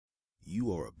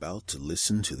You are about to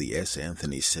listen to the S.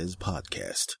 Anthony Says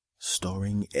podcast,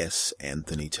 starring S.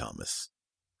 Anthony Thomas.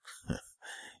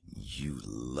 You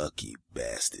lucky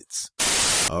bastards.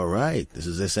 All right, this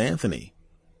is S. Anthony.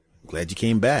 Glad you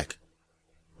came back.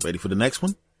 Ready for the next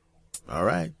one? All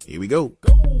right, here we go.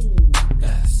 Go!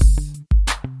 S.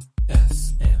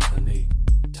 Anthony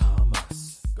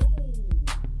Thomas. Go!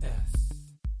 S.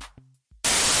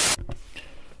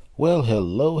 Well,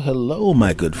 hello,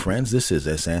 my good friends. This is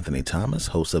S. Anthony Thomas,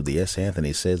 host of the S.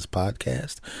 Anthony Says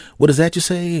podcast. What is that you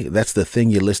say? That's the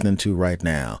thing you're listening to right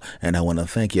now. And I want to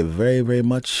thank you very, very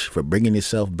much for bringing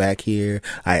yourself back here.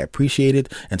 I appreciate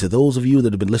it. And to those of you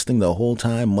that have been listening the whole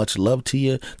time, much love to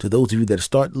you. To those of you that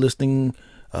start listening,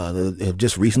 that have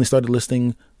just recently started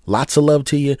listening, lots of love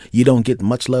to you. You don't get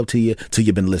much love to you till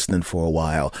you've been listening for a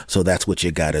while. So that's what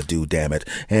you gotta do, damn it.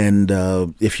 And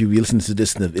if you listen to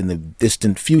this in the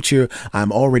distant future,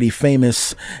 I'm already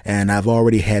famous and I've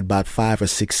already had about 5 or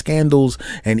 6 scandals,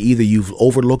 and either you've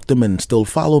overlooked them and still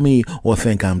follow me or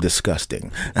think I'm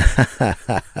disgusting.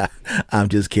 I'm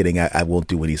just kidding. I won't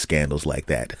do any scandals like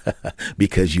that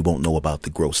because you won't know about the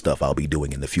gross stuff I'll be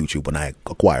doing in the future when I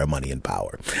acquire money and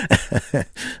power.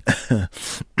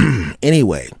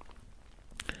 Anyway,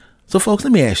 so folks,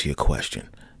 let me ask you a question.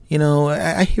 You know,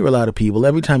 I hear a lot of people,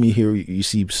 every time you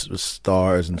see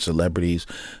stars and celebrities,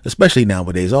 especially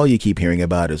nowadays, all you keep hearing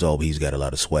about is, oh, he's got a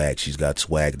lot of swag. She's got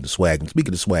swag and swag. And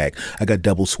speaking of swag, I got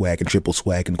double swag and triple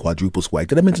swag and quadruple swag.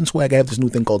 Did I mention swag? I have this new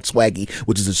thing called Swaggy,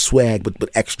 which is a swag, but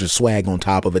extra swag on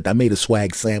top of it. I made a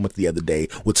swag sandwich the other day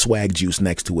with swag juice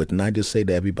next to it. And I just say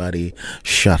to everybody,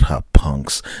 shut up,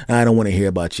 punks. I don't want to hear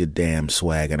about your damn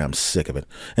swag, and I'm sick of it.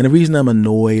 And the reason I'm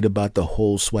annoyed about the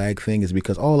whole swag thing is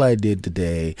because all I did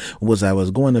today was I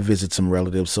was going to visit some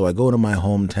relatives. So I go to my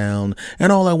hometown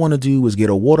and all I want to do is get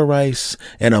a water ice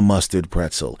and a mustard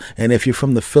pretzel. And if you're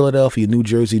from the Philadelphia, New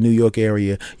Jersey, New York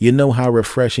area, you know how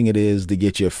refreshing it is to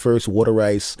get your first water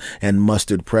ice and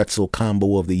mustard pretzel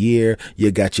combo of the year. You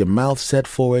got your mouth set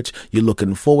for it. You're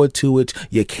looking forward to it.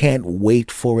 You can't wait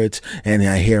for it. And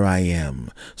here I am.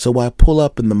 So I pull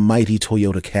up in the mighty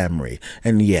Toyota Camry.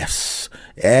 And yes,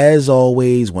 as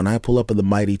always, when I pull up in the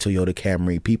mighty Toyota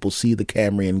Camry, people see the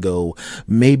Camry and go,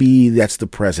 maybe that's the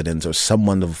president or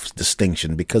someone of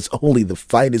distinction, because only the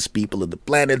finest people on the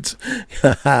planet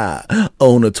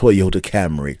own a Toyota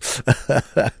Camry.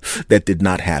 That did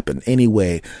not happen.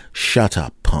 Anyway, shut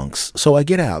up, punks. So I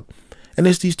get out. And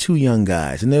there's these 2 young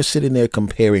guys, and they're sitting there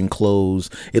comparing clothes.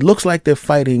 It looks like they're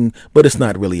fighting, but it's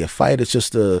not really a fight. It's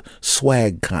just a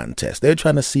swag contest. They're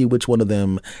trying to see which one of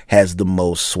them has the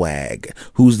most swag,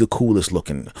 who's the coolest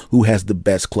looking, who has the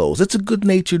best clothes. It's a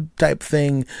good-natured type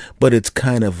thing, but it's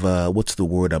kind of, what's the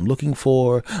word I'm looking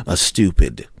for? A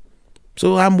stupid.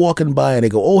 So I'm walking by and they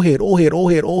go, old head, old head,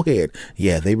 old head, old head.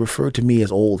 Yeah, they refer to me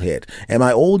as old head. Am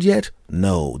I old yet?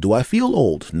 No. Do I feel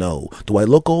old? No. Do I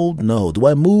look old? No. Do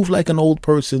I move like an old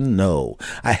person? No.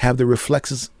 I have the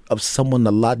reflexes of someone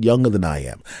a lot younger than I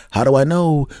am. How do I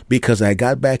know? Because I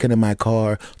got back into my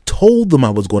car, told them I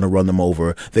was going to run them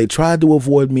over. They tried to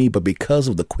avoid me, but because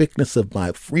of the quickness of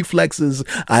my reflexes,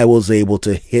 I was able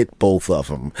to hit both of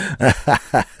them.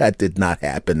 That did not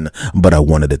happen, but I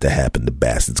wanted it to happen. The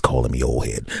bastards calling me old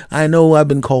head. I know I've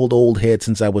been called old head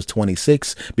since I was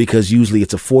 26, because usually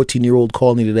it's a 14-year-old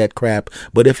calling me that crap.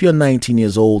 But if you're 19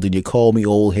 years old and you call me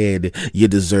old head, you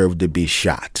deserve to be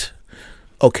shot.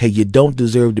 Okay, you don't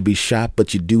deserve to be shot,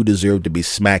 but you do deserve to be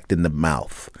smacked in the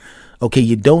mouth. Okay,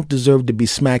 you don't deserve to be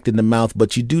smacked in the mouth,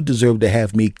 but you do deserve to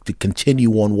have me to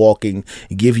continue on walking,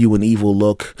 give you an evil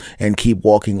look, and keep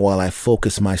walking while I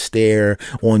focus my stare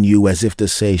on you as if to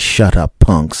say, shut up,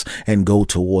 punks, and go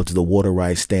towards the water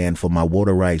ice stand for my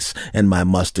water ice and my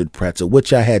mustard pretzel,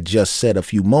 which I had just said a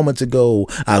few moments ago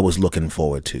I was looking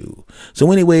forward to.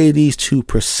 So anyway, these 2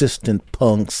 persistent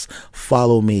punks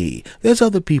follow me. There's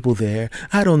other people there.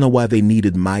 I don't know why they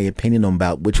needed my opinion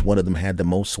about which one of them had the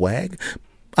most swag.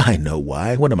 I know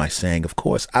why. What am I saying? Of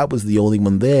course, I was the only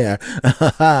one there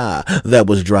that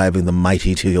was driving the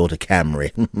mighty Toyota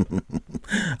Camry.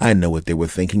 I know what they were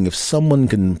thinking. If someone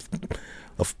can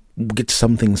get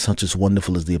something such as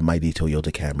wonderful as the mighty Toyota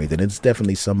Camry, then it's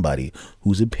definitely somebody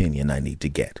whose opinion I need to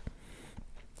get.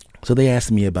 So they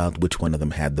asked me about which one of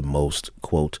them had the most,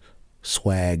 quote,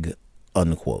 swag,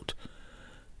 unquote.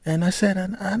 And I said,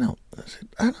 I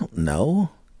don't know.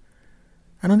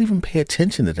 I don't even pay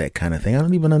attention to that kind of thing. I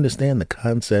don't even understand the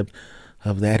concept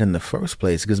of that in the first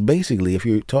place. Because basically, if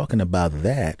you're talking about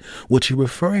that, what you're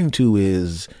referring to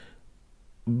is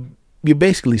you're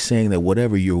basically saying that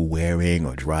whatever you're wearing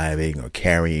or driving or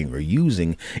carrying or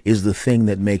using is the thing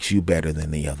that makes you better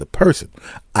than the other person.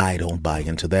 I don't buy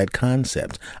into that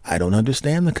concept. I don't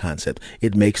understand the concept.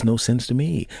 It makes no sense to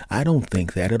me. I don't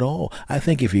think that at all. I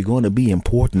think if you're going to be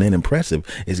important and impressive,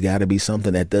 it's got to be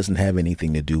something that doesn't have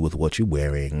anything to do with what you're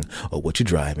wearing or what you're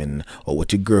driving or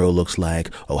what your girl looks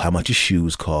like or how much your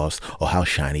shoes cost or how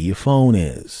shiny your phone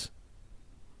is.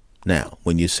 Now,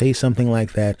 when you say something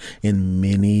like that, in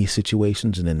many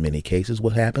situations and in many cases,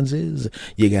 what happens is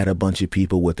you got a bunch of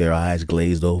people with their eyes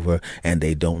glazed over and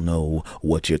they don't know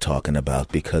what you're talking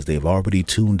about because they've already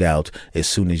tuned out as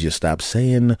soon as you stop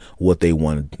saying what they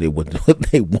wanted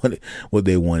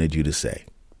you to say.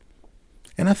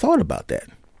 And I thought about that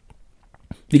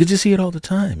because you see it all the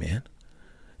time, man.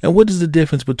 And what is the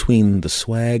difference between the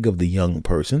swag of the young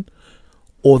person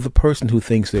or the person who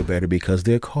thinks they're better because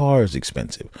their car is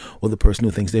expensive, or the person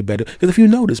who thinks they're better? Because if you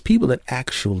notice, people that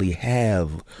actually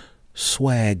have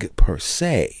swag per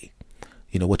se,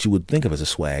 what you would think of as a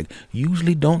swag,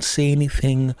 usually don't say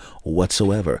anything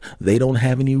whatsoever. They don't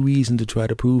have any reason to try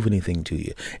to prove anything to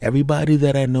you. Everybody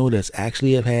that I know that's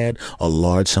actually have had a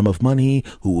large sum of money,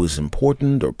 who was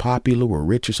important or popular or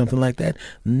rich or something like that,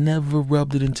 never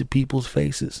rubbed it into people's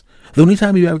faces. The only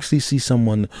time you actually see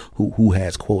someone who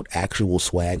has, quote, actual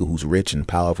swag, who's rich and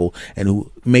powerful, and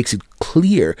who makes it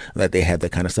clear that they have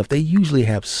that kind of stuff, they usually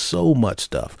have so much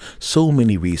stuff, so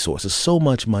many resources, so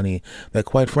much money that,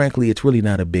 quite frankly, it's really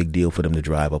not a big deal for them to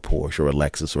drive a Porsche or a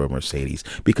Lexus or a Mercedes,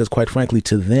 because, quite frankly,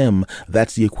 to them,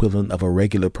 that's the equivalent of a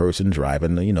regular person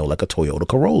driving, like a Toyota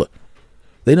Corolla.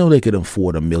 They know they could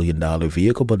afford $1 million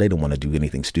vehicle, but they don't want to do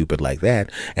anything stupid like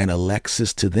that. And a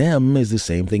Lexus to them is the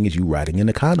same thing as you riding in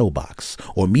a condo box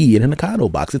or me in a condo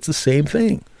box. It's the same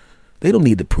thing. They don't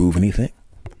need to prove anything.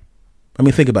 I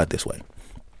mean, think about it this way.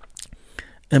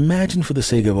 Imagine, for the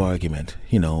sake of argument,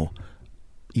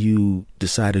 you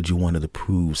decided you wanted to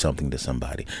prove something to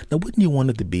somebody. Now, wouldn't you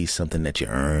want it to be something that you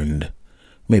earned?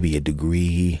 Maybe a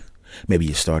degree. Maybe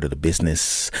you started a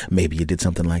business. Maybe you did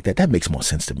something like that. That makes more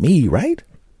sense to me, right?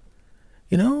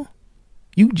 You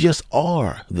just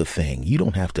are the thing. You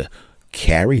don't have to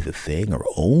carry the thing or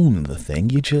own the thing.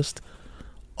 You just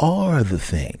are the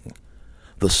thing.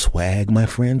 The swag, my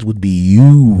friends, would be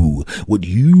you, what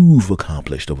you've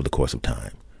accomplished over the course of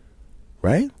time,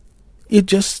 right? It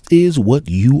just is what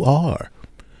you are.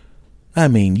 I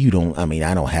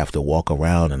don't have to walk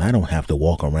around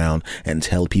and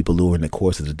tell people who are in the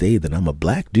course of the day that I'm a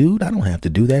black dude. I don't have to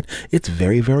do that. It's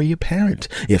very, very apparent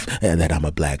that I'm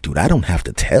a black dude. I don't have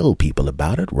to tell people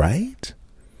about it, right?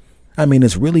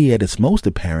 It's really at its most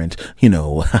apparent,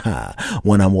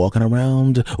 when I'm walking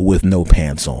around with no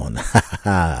pants on.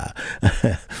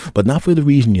 But not for the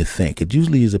reason you think. It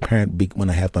usually is apparent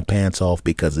when I have my pants off,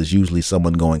 because there's usually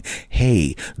someone going,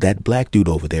 hey, that black dude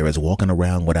over there is walking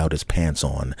around without his pants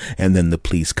on. And then the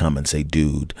police come and say,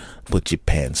 dude, put your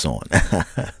pants on.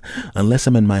 Unless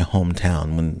I'm in my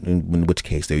hometown, in which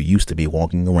case they're used to me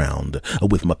walking around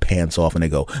with my pants off, and they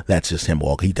go, that's just him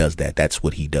walking. He does that. That's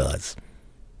what he does.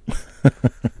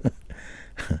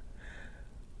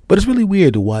 But it's really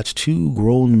weird to watch two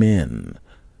grown men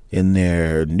in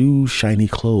their new shiny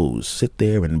clothes sit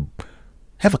there and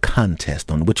have a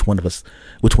contest on which one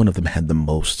of them had the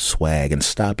most swag, and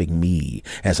stopping me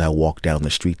as I walk down the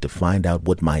street to find out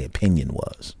what my opinion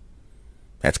was.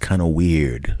 That's kind of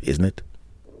weird, isn't it?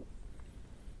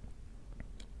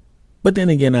 But then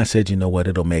again, I said, you know what,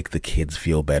 it'll make the kids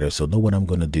feel better. So know what I'm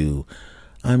going to do?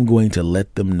 I'm going to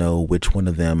let them know which one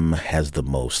of them has the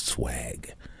most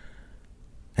swag.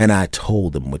 And I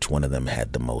told them which one of them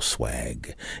had the most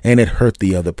swag. And it hurt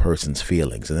the other person's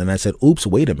feelings. And then I said, oops,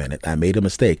 wait a minute. I made a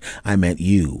mistake. I meant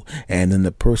you. And then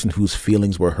the person whose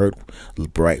feelings were hurt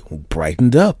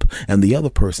brightened up. And the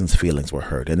other person's feelings were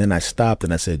hurt. And then I stopped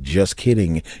and I said, just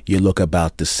kidding. You look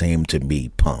about the same to me,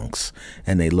 punks.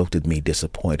 And they looked at me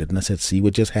disappointed. And I said, see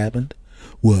what just happened?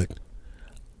 What?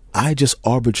 I just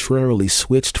arbitrarily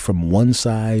switched from one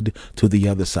side to the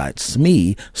other side.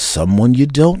 Me, someone you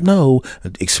don't know,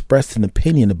 expressed an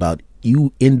opinion about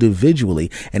you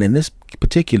individually. And in this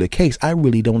particular case, I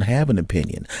really don't have an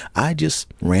opinion. I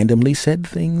just randomly said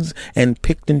things and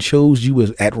picked and chose you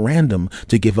at random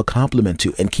to give a compliment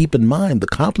to. And keep in mind, the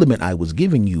compliment I was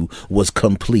giving you was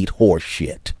complete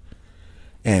horseshit.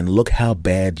 And look how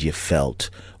bad you felt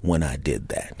when I did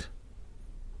that.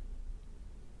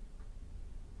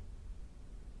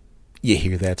 You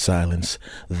hear that silence?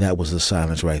 That was the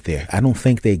silence right there. I don't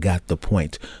think they got the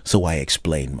point, so I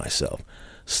explained myself.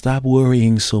 Stop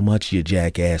worrying so much, you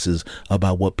jackasses,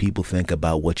 about what people think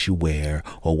about what you wear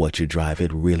or what you drive.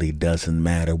 It really doesn't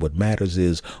matter. What matters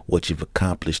is what you've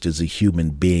accomplished as a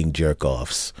human being,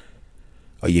 jerk-offs.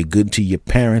 Are you good to your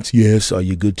parents? Yes. Are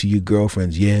you good to your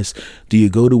girlfriends? Yes. Do you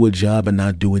go to a job and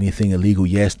not do anything illegal?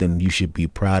 Yes. Then you should be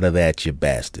proud of that, you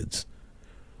bastards.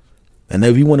 And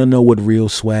if you want to know what real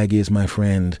swag is, my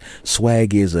friend,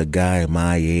 swag is a guy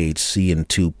my age seeing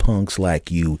two punks like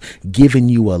you, giving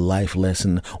you a life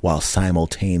lesson while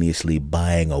simultaneously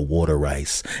buying a water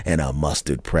ice and a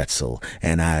mustard pretzel.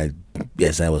 And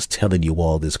as I was telling you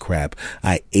all this crap,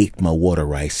 I ate my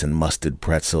water ice and mustard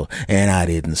pretzel, and I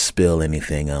didn't spill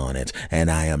anything on it.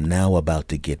 And I am now about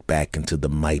to get back into the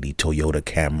mighty Toyota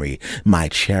Camry, my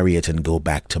chariot, and go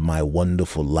back to my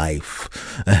wonderful life.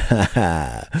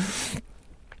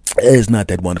 It's not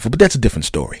that wonderful, but that's a different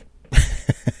story.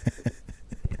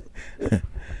 I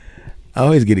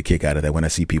always get a kick out of that when I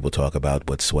see people talk about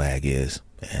what swag is.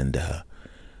 And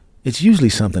it's usually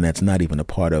something that's not even a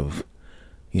part of,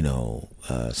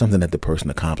 something that the person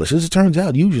accomplished. As it turns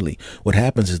out, usually what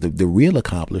happens is the real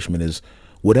accomplishment is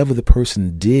whatever the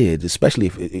person did, especially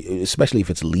if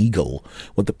it's legal,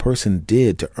 what the person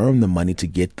did to earn the money to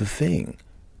get the thing.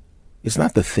 It's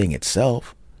not the thing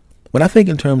itself. When I think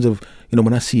in terms of,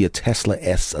 when I see a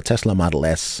Tesla Model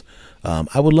S,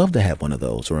 I would love to have one of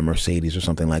those, or a Mercedes or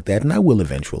something like that, and I will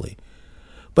eventually.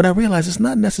 But I realize it's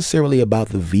not necessarily about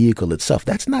the vehicle itself.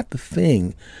 That's not the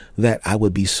thing that I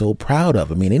would be so proud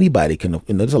of. I mean, anybody can,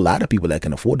 there's a lot of people that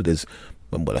can afford it. There's,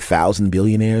 1,000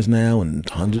 billionaires now and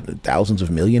hundreds of thousands of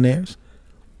millionaires.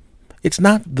 It's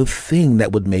not the thing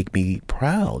that would make me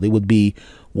proud. It would be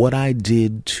what I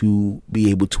did to be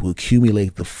able to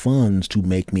accumulate the funds to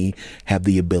make me have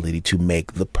the ability to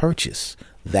make the purchase.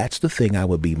 That's the thing I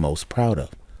would be most proud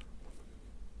of.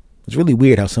 It's really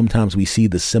weird how sometimes we see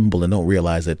the symbol and don't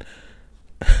realize that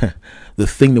the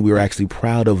thing that we're actually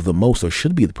proud of the most, or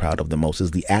should be proud of the most,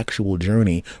 is the actual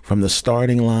journey from the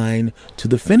starting line to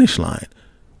the finish line.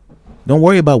 Don't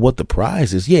worry about what the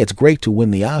prize is. Yeah, it's great to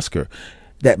win the Oscar.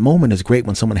 That moment is great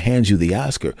when someone hands you the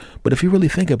Oscar. But if you really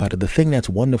think about it, the thing that's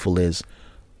wonderful is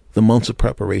the months of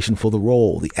preparation for the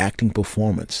role, the acting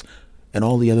performance, and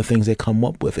all the other things that come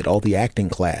up with it, all the acting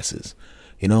classes,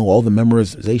 all the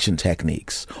memorization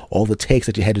techniques, all the takes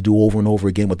that you had to do over and over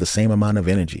again with the same amount of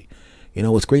energy.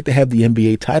 It's great to have the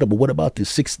NBA title, but what about the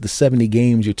 70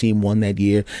 games your team won that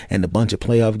year, and the bunch of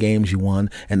playoff games you won,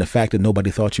 and the fact that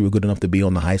nobody thought you were good enough to be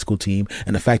on the high school team,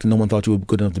 and the fact that no one thought you were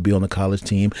good enough to be on the college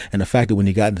team, and the fact that when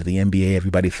you got into the NBA,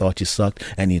 everybody thought you sucked,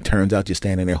 and it turns out you're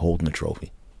standing there holding the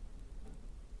trophy.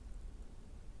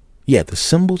 Yeah, the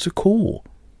symbols are cool.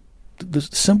 The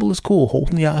symbol is cool.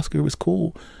 Holding the Oscar is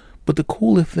cool. But the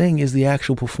cooler thing is the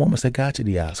actual performance that got you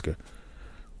the Oscar.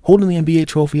 Holding the NBA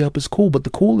trophy up is cool, but the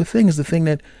cooler thing is the thing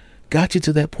that got you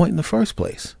to that point in the first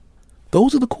place.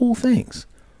 Those are the cool things.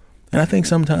 And I think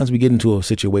sometimes we get into a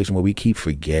situation where we keep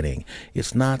forgetting.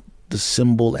 It's not the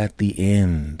symbol at the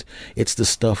end. It's the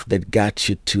stuff that got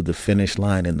you to the finish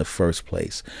line in the first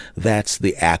place. That's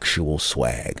the actual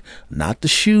swag. Not the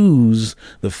shoes.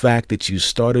 The fact that you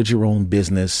started your own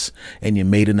business and you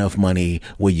made enough money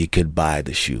where you could buy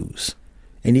the shoes.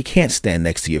 And you can't stand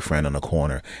next to your friend on the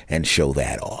corner and show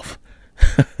that off.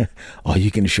 All you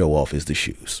can show off is the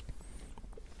shoes.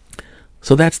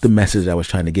 So that's the message I was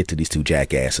trying to get to these two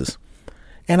jackasses.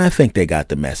 And I think they got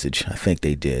the message. I think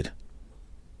they did.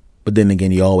 But then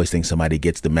again, you always think somebody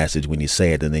gets the message when you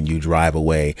say it, and then you drive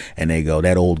away and they go,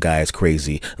 that old guy is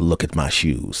crazy. Look at my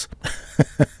shoes.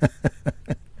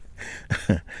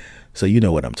 So you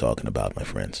know what I'm talking about, my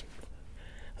friends.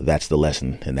 That's the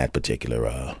lesson in that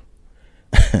particular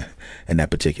in that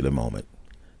particular moment.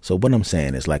 So what I'm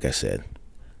saying is, like I said,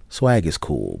 swag is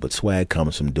cool, but swag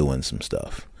comes from doing some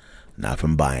stuff, not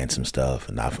from buying some stuff,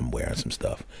 and not from wearing some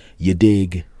stuff. You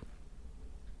dig?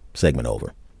 Segment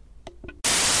over.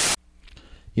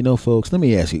 Folks, let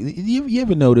me ask you, you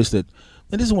ever notice that,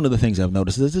 and this is one of the things I've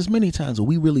noticed, there's many times where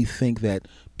we really think that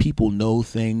people know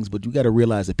things, but you got to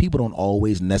realize that people don't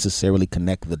always necessarily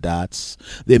connect the dots.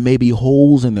 There may be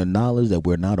holes in their knowledge that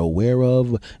we're not aware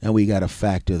of, and we got to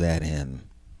factor that in.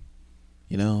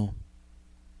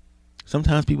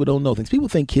 Sometimes people don't know things. People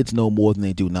think kids know more than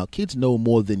they do. Now, kids know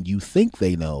more than you think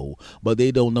they know, but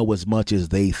they don't know as much as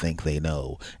they think they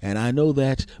know. And I know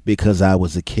that because I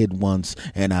was a kid once,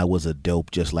 and I was a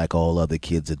dope just like all other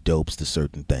kids are dopes to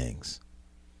certain things.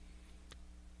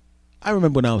 I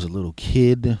remember when I was a little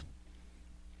kid,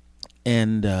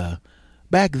 and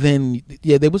back then,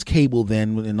 yeah, there was cable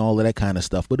then and all of that kind of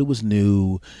stuff, but it was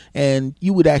new, and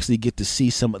you would actually get to see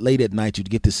some late at night. You'd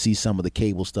get to see some of the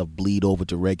cable stuff bleed over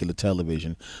to regular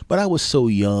television. But I was so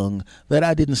young that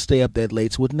I didn't stay up that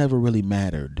late, so it never really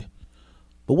mattered.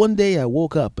 But one day I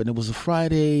woke up and it was a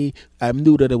Friday. I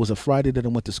knew that it was a Friday that I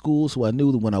went to school, so I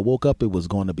knew that when I woke up it was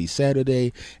going to be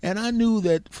Saturday. And I knew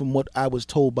that from what I was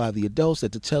told by the adults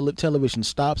that the television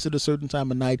stops at a certain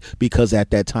time of night because at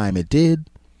that time it did.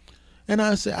 And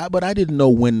I said, but I didn't know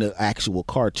when the actual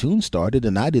cartoon started,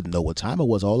 and I didn't know what time it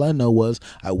was. All I know was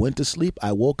I went to sleep,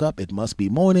 I woke up, it must be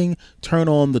morning, turn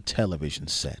on the television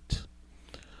set.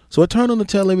 So I turned on the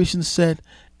television set,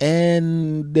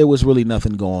 and there was really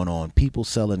nothing going on. People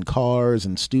selling cars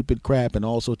and stupid crap and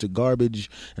all sorts of garbage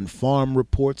and farm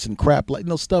reports and crap, like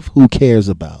stuff who cares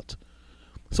about.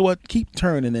 So I keep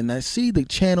turning and I see the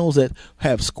channels that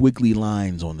have squiggly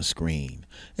lines on the screen.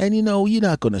 And you're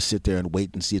not going to sit there and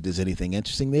wait and see if there's anything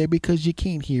interesting there because you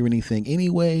can't hear anything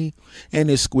anyway. And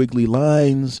there's squiggly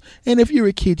lines. And if you're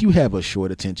a kid, you have a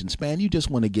short attention span. You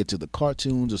just want to get to the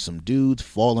cartoons or some dudes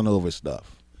falling over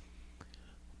stuff.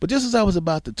 But just as I was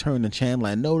about to turn the channel,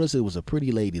 I noticed it was a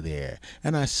pretty lady there.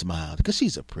 And I smiled because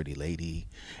she's a pretty lady.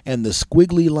 And the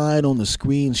squiggly line on the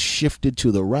screen shifted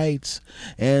to the right.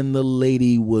 And the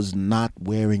lady was not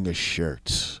wearing a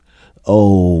shirt.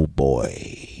 Oh,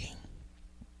 boy.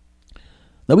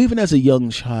 Now, even as a young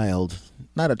child,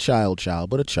 not a child,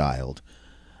 but a child,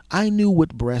 I knew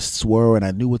what breasts were and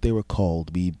I knew what they were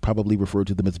called. We probably referred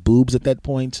to them as boobs at that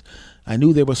point. I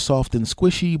knew they were soft and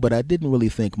squishy, but I didn't really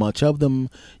think much of them.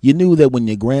 You knew that when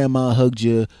your grandma hugged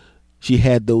you, she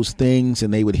had those things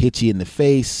and they would hit you in the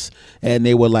face, and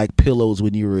they were like pillows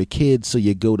when you were a kid, so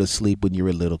you go to sleep when you're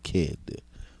a little kid.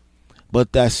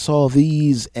 But I saw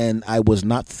these and I was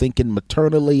not thinking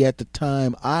maternally at the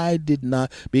time. I did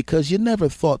not, because you never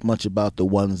thought much about the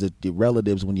ones that your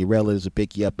relatives, when your relatives would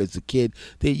pick you up as a kid,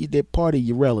 they're part of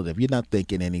your relative. You're not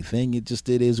thinking anything. It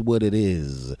is what it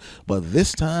is. But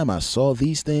this time I saw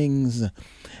these things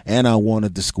and I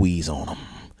wanted to squeeze on them.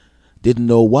 Didn't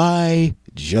know why,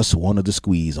 just wanted to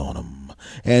squeeze on them.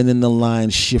 And then the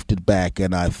line shifted back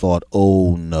and I thought,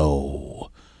 oh no.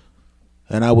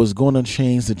 And I was going to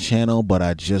change the channel, but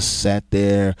I just sat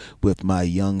there with my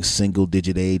young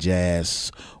single-digit age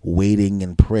ass waiting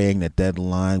and praying that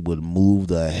line would move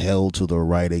the hell to the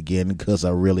right again because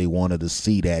I really wanted to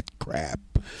see that crap.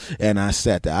 And I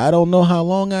sat there. I don't know how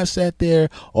long I sat there.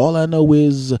 All I know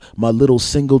is my little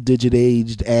single-digit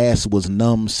aged ass was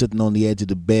numb, sitting on the edge of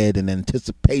the bed in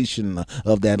anticipation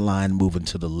of that line moving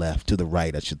to the left, to the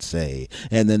right, I should say.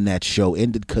 And then that show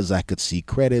ended because I could see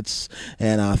credits,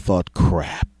 and I thought,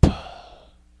 crap.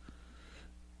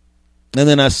 And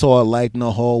then I saw a light in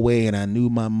the hallway, and I knew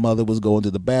my mother was going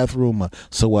to the bathroom,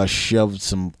 so I shoved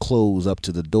some clothes up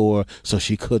to the door so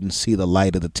she couldn't see the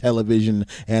light of the television,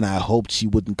 and I hoped she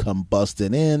wouldn't come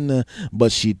busting in,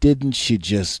 but she didn't. She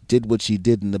just did what she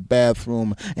did in the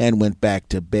bathroom and went back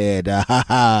to bed. Ah, ha,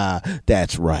 ha,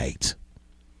 that's right.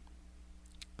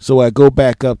 So I go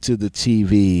back up to the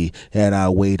TV and I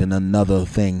wait and another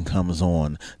thing comes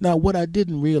on. Now, what I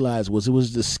didn't realize was it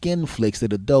was the skin flicks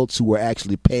that adults who were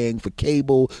actually paying for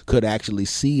cable could actually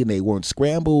see, and they weren't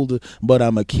scrambled. But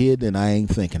I'm a kid and I ain't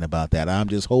thinking about that. I'm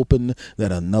just hoping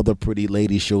that another pretty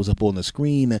lady shows up on the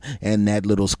screen and that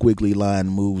little squiggly line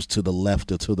moves to the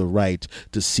left or to the right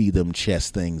to see them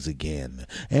chest things again.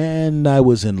 And I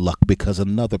was in luck because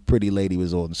another pretty lady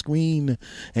was on screen.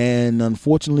 And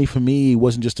unfortunately for me, it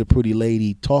wasn't just a pretty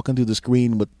lady talking through the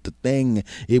screen with the thing.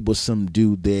 It was some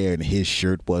dude there and his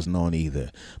shirt wasn't on either,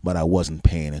 but I wasn't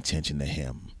paying attention to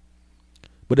him.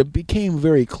 But it became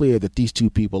very clear that these two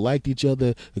people liked each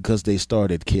other because they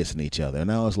started kissing each other. And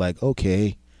I was like,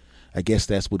 okay, I guess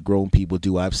that's what grown people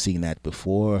do. I've seen that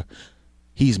before.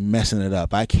 He's messing it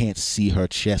up. I can't see her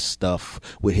chest stuff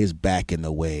with his back in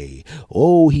the way.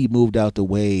 Oh, he moved out the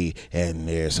way and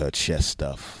there's her chest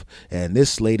stuff. And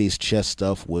this lady's chest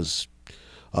stuff was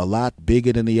a lot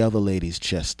bigger than the other lady's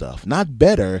chest stuff. Not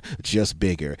better, just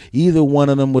bigger. Either one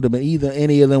of them would have been,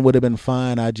 any of them would have been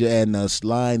fine. And the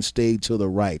line stayed to the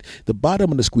right. The bottom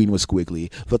of the screen was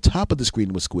squiggly. The top of the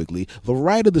screen was squiggly. The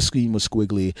right of the screen was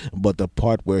squiggly. But the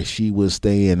part where she was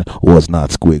staying was not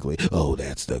squiggly. Oh,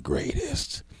 that's the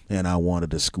greatest. And I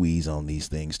wanted to squeeze on these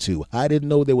things too. I didn't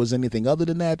know there was anything other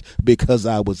than that because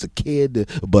I was a kid,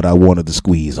 but I wanted to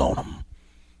squeeze on them.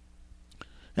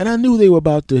 And I knew they were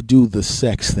about to do the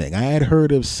sex thing. I had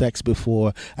heard of sex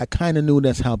before. I kind of knew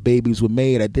that's how babies were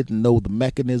made. I didn't know the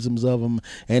mechanisms of them.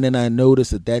 And then I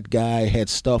noticed that that guy had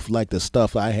stuff like the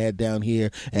stuff I had down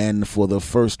here. And for the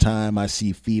first time, I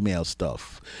see female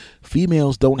stuff.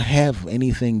 Females don't have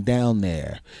anything down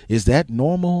there. Is that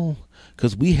normal?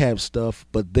 Because we have stuff,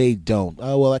 but they don't.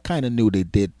 Oh, well, I kind of knew they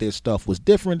did. Their stuff was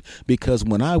different because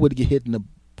when I would get hit in the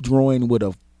groin with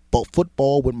a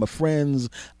football with my friends,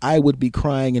 I would be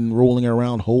crying and rolling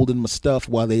around holding my stuff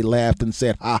while they laughed and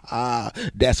said, ha ha,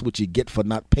 that's what you get for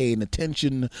not paying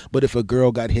attention. But if a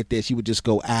girl got hit there, she would just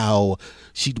go, ow.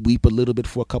 She'd weep a little bit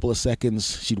for a couple of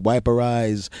seconds. She'd wipe her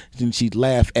eyes, then she'd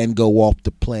laugh and go off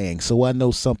to playing. So I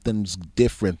know something's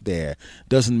different there.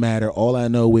 Doesn't matter. All I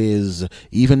know is,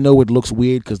 even though it looks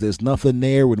weird because there's nothing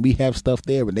there when we have stuff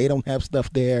there and they don't have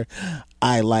stuff there,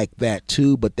 I like that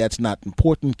too, but that's not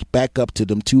important. Back up to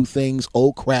them two things.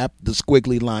 Oh crap, the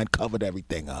squiggly line covered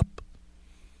everything up.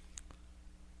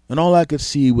 And all I could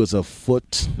see was a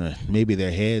foot, maybe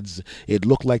their heads. It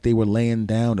looked like they were laying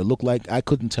down. It looked like I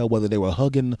couldn't tell whether they were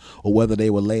hugging or whether they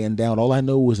were laying down. All I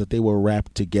know was that they were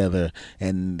wrapped together,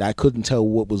 and I couldn't tell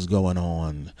what was going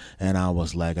on. And I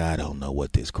was like, I don't know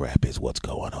what this crap is. What's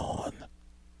going on?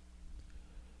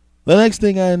 The next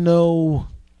thing I know,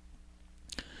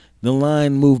 the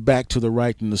line moved back to the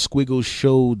right, and the squiggles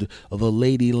showed the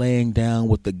lady laying down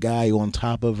with the guy on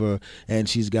top of her, and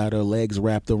she's got her legs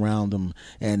wrapped around them,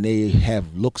 and they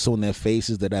have looks on their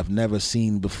faces that I've never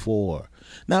seen before.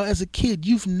 Now, as a kid,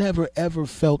 you've never ever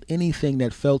felt anything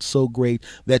that felt so great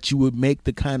that you would make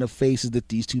the kind of faces that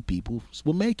these two people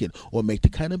were making, or make the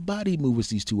kind of body movements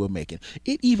these two were making.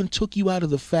 It even took you out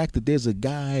of the fact that there's a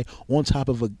guy on top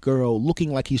of a girl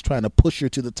looking like he's trying to push her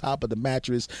to the top of the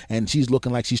mattress, and she's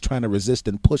looking like she's trying to resist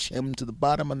and push him to the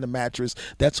bottom of the mattress.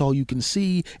 That's all you can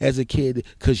see as a kid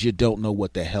because you don't know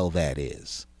what the hell that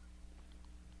is.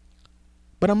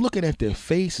 But I'm looking at their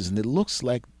faces, and it looks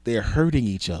like they're hurting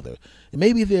each other.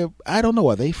 Maybe I don't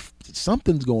know,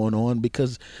 something's going on,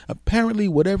 because apparently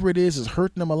whatever it is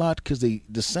hurting them a lot because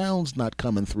the sound's not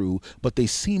coming through, but they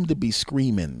seem to be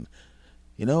screaming.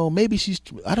 You know, maybe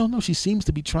I don't know, she seems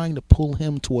to be trying to pull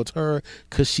him towards her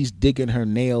because she's digging her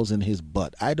nails in his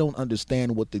butt. I don't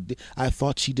understand what I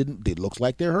thought she didn't. It looks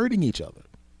like they're hurting each other.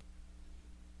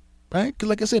 Right? Because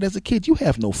like I said, as a kid, you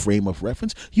have no frame of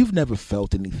reference. You've never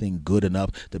felt anything good enough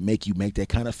to make you make that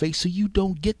kind of face. So you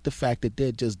don't get the fact that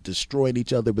they're just destroying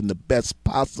each other in the best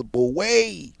possible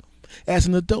way. As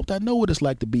an adult, I know what it's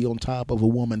like to be on top of a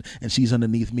woman and she's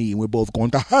underneath me and we're both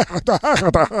going,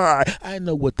 I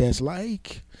know what that's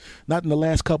like. Not in the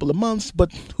last couple of months,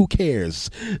 but who cares?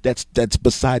 That's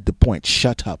beside the point.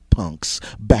 Shut up, punks.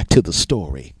 Back to the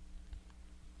story.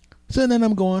 So then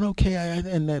I'm going, okay,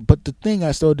 but the thing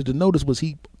I started to notice was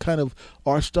he kind of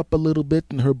arched up a little bit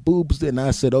in her boobs, and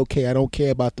I said, okay, I don't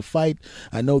care about the fight.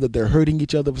 I know that they're hurting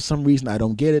each other for some reason. I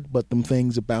don't get it, but them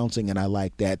things are bouncing, and I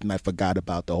like that, and I forgot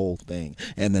about the whole thing.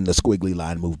 And then the squiggly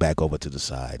line moved back over to the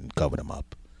side and covered him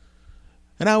up.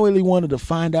 And I really wanted to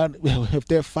find out if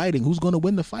they're fighting, who's going to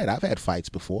win the fight. I've had fights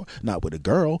before, not with a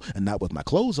girl and not with my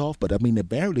clothes off, but I mean,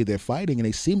 apparently they're fighting, and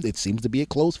it seems to be a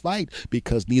close fight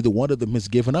because neither one of them has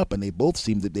given up, and they both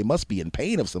seem that they must be in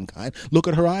pain of some kind. Look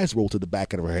at her eyes roll to the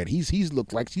back of her head. He's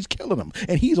looked like she's killing him,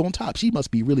 and he's on top. She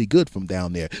must be really good from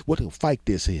down there. What a fight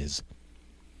this is.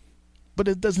 But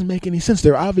it doesn't make any sense.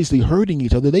 They're obviously hurting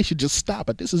each other. They should just stop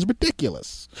it. This is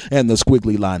ridiculous. And the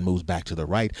squiggly line moves back to the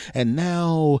right. And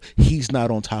now he's not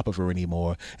on top of her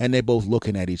anymore. And they're both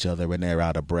looking at each other and they're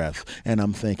out of breath. And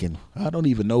I'm thinking, I don't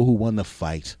even know who won the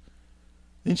fight.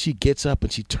 Then she gets up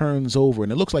and she turns over.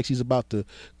 And it looks like she's about to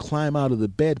climb out of the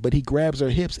bed. But he grabs her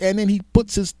hips. And then he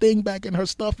puts his thing back in her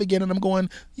stuff again. And I'm going,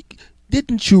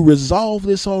 didn't you resolve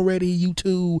this already, you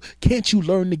two? Can't you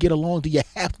learn to get along? Do you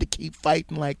have to keep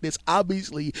fighting like this?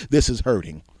 Obviously, this is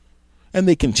hurting. And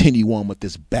they continue on with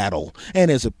this battle. And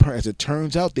as it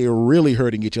turns out, they're really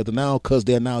hurting each other now because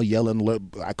they're now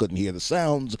yelling. I couldn't hear the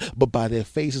sounds, but by their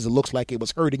faces, it looks like it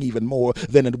was hurting even more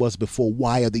than it was before.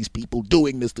 Why are these people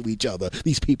doing this to each other?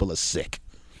 These people are sick.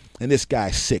 And this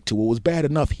guy's sick too. It was bad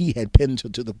enough he had pinned her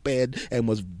to the bed and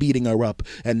was beating her up.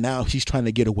 And now she's trying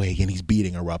to get away and he's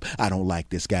beating her up. I don't like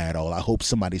this guy at all. I hope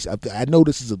somebody's. I know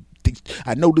this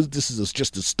is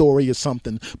just a story or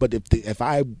something. But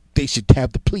they should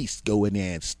have the police go in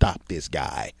there and stop this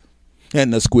guy.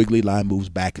 And the squiggly line moves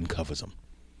back and covers him.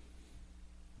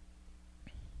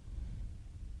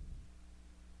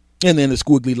 And then the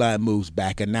squiggly line moves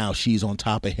back, and now she's on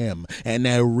top of him, and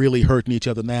they're really hurting each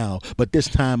other now. But this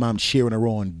time I'm cheering her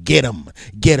on. Get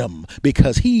him,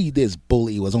 because this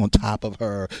bully was on top of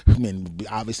her and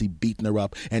obviously beating her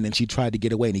up. And then she tried to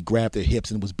get away, and he grabbed her hips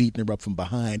and was beating her up from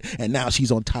behind. And now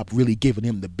she's on top, really giving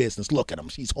him the business. Look at him.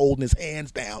 She's holding his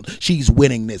hands down. She's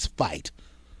winning this fight.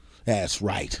 That's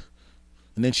right.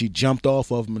 And then she jumped off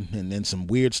of him, and then some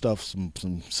weird stuff,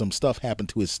 some stuff happened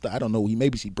to his. I don't know.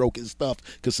 Maybe she broke his stuff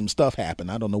because some stuff happened.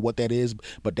 I don't know what that is,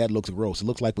 but that looks gross. It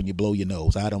looks like when you blow your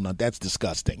nose. I don't know. That's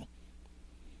disgusting.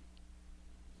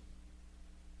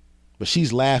 But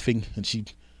she's laughing, and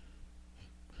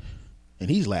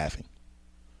he's laughing,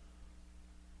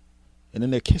 and then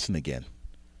they're kissing again.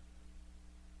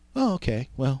 Oh, okay.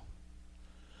 Well,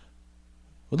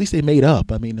 at least they made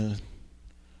up. I mean,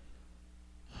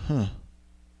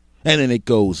 And then it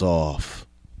goes off.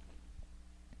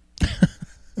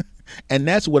 And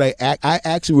that's what I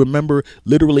actually remember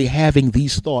literally having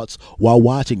these thoughts while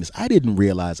watching this. I didn't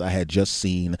realize I had just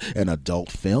seen an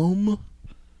adult film,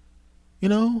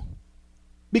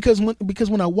 because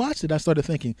when I watched it, I started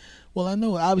thinking, well, I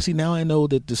know, obviously now I know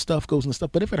that the stuff goes and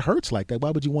stuff, but if it hurts like that, why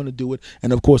would you want to do it?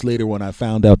 And of course, later on, I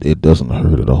found out it doesn't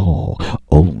hurt at all.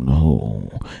 Oh no.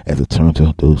 As it turns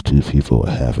out, those two people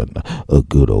are having a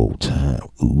good old time.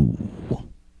 Ooh.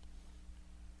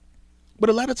 But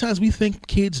a lot of times we think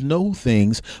kids know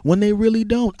things when they really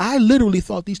don't. I literally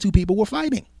thought these two people were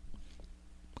fighting.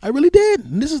 I really did.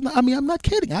 And this is not, I'm not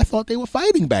kidding. I thought they were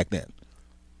fighting back then.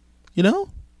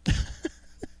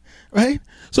 Right?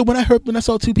 So when I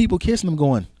saw two people kissing, I'm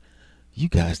going, you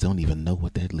guys don't even know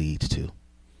what that leads to.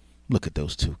 Look at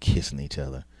those two kissing each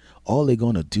other. All they're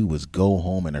going to do is go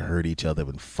home and hurt each other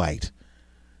and fight.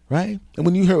 Right? And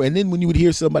when you would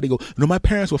hear somebody go, no, my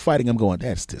parents were fighting, I'm going,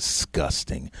 that's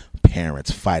disgusting.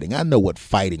 Parents fighting. I know what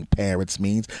fighting parents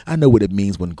means. I know what it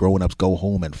means when grown-ups go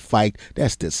home and fight.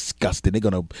 That's disgusting. They're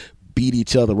going to beat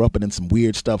each other up, and then some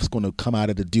weird stuff's going to come out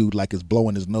of the dude like it's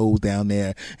blowing his nose down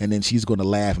there, and then she's going to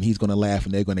laugh, and he's going to laugh,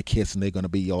 and they're going to kiss, and they're going to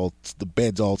be the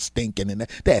bed's all stinking, and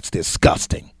that's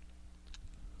disgusting.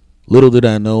 Little did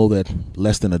I know that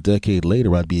less than a decade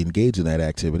later, I'd be engaged in that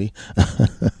activity.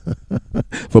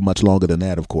 For much longer than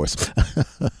that, of course.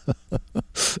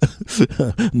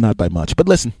 Not by much. But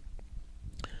listen.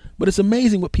 But it's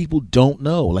amazing what people don't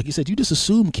know. Like you said, you just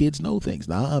assume kids know things.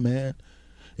 Nah, man.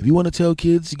 If you want to tell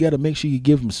kids, you got to make sure you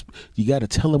got to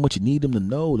tell them what you need them to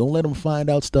know. Don't let them find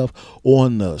out stuff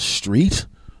on the street.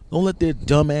 Don't let their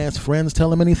dumbass friends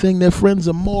tell them anything. Their friends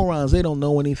are morons. They don't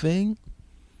know anything.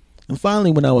 And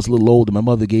finally, when I was a little older, my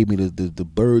mother gave me the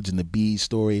birds and the bees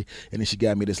story, and then she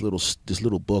got me this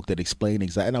little book that explained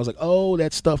exactly. And I was like, oh,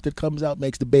 that stuff that comes out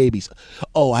makes the babies.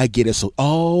 Oh, I get it. So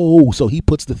he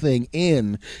puts the thing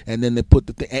in, and then they put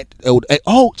the thing.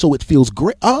 So it feels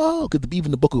great. Oh, because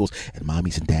even the book goes, and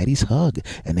mommies and daddies hug,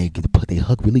 and they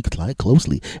hug really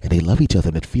closely, and they love each other,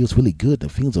 and it feels really good.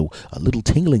 And it feels a little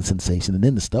tingling sensation, and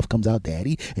then the stuff comes out,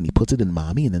 daddy, and he puts it in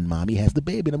mommy, and then mommy has the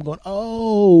baby, and I'm going,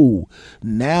 oh,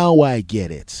 now I get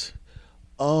it.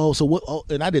 Oh, so what? Oh,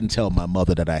 and I didn't tell my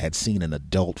mother that I had seen an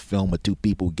adult film with two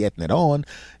people getting it on.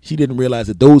 She didn't realize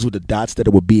that those were the dots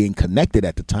that were being connected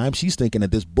at the time. She's thinking that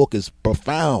this book is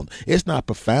profound. It's not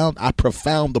profound. I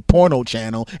profound the porno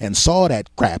channel and saw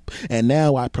that crap, and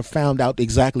now I profound out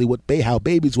exactly how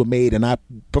babies were made, and I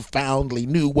profoundly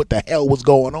knew what the hell was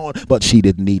going on. But she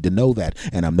didn't need to know that,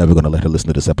 and I'm never going to let her listen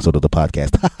to this episode of the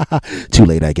podcast. Too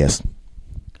late, I guess.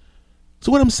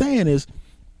 So what I'm saying is.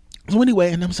 So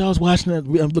anyway, and I was watching it,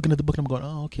 I'm looking at the book, and I'm going,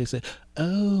 oh, okay. So,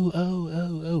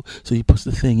 oh. So he puts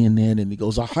the thing in there, and he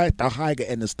goes, the hiker,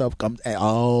 and the stuff comes,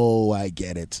 oh, I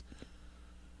get it.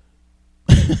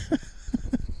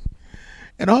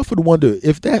 And I often wonder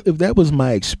if that was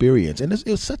my experience, and it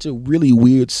was such a really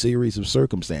weird series of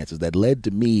circumstances that led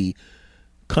to me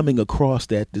coming across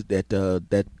that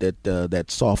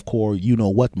softcore, you know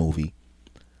what movie?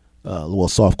 Well,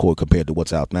 softcore compared to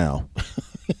what's out now,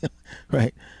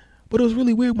 right? But it was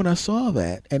really weird when I saw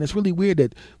that, and it's really weird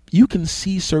that you can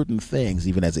see certain things,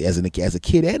 even as a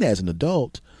kid and as an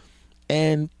adult,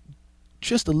 and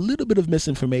just a little bit of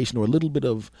misinformation or a little bit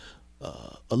of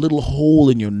a little hole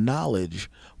in your knowledge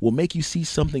will make you see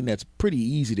something that's pretty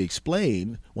easy to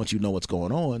explain once you know what's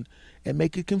going on, and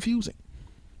make it confusing.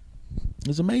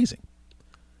 It's amazing.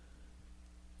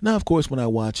 Now, of course, when I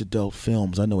watch adult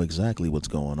films, I know exactly what's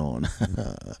going on.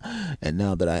 And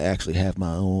now that I actually have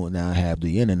my own, now I have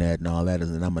the internet and all that,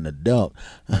 and I'm an adult,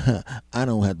 I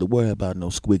don't have to worry about no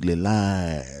squiggly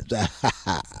lines.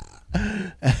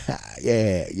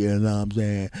 Yeah, you know what I'm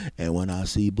saying? And when I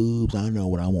see boobs, I know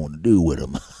what I want to do with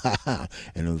them.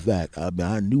 And in fact,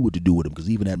 I knew what to do with them because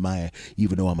even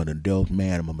though I'm an adult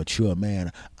man, I'm a mature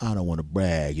man, I don't want to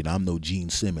brag. You know, I'm no Gene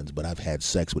Simmons, but I've had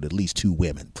sex with at least 2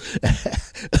 women.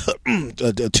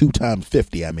 2 times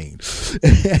 50, I mean.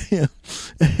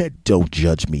 Don't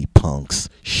judge me, punks.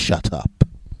 Shut up.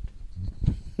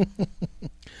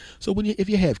 So if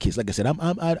you have kids, like I said,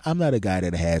 I'm not a guy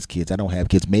that has kids. I don't have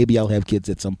kids. Maybe I'll have kids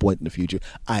at some point in the future.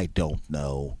 I don't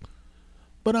know.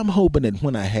 But I'm hoping that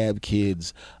when I have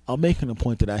kids, I'll make it a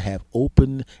point that I have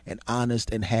open and honest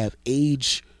and have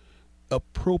age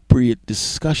appropriate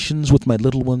discussions with my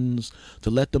little ones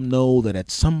to let them know that at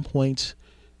some point,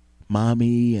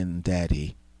 mommy and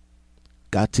daddy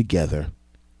got together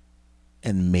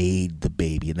and made the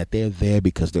baby, and that they're there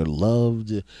because they're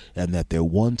loved and that they're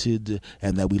wanted,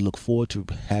 and that we look forward to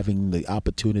having the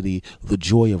opportunity, the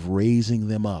joy of raising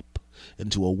them up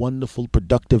into a wonderful,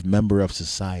 productive member of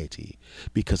society,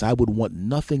 because I would want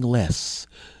nothing less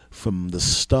from the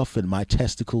stuff in my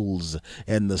testicles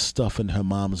and the stuff in her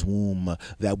mom's womb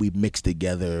that we mixed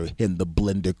together in the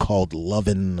blender called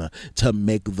lovin' to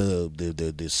make the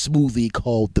smoothie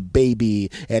called the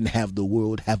baby, and have the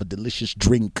world have a delicious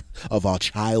drink of our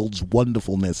child's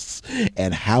wonderfulness.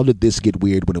 And how did this get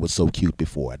weird when it was so cute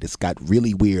before? This got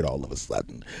really weird all of a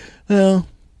sudden. Well,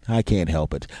 I can't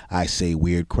help it. I say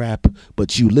weird crap,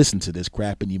 but you listen to this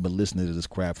crap, and you've been listening to this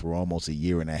crap for almost a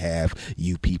year and a half.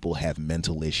 You people have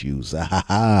mental issues. Ha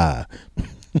ha.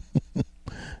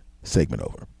 Segment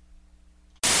over.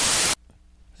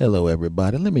 Hello,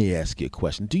 everybody. Let me ask you a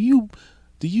question. Do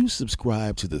you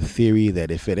subscribe to the theory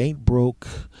that if it ain't broke,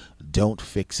 don't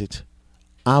fix it?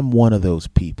 I'm one of those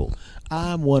people.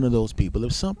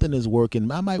 If something is working,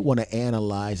 I might want to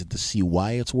analyze it to see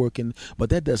why it's working, but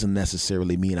that doesn't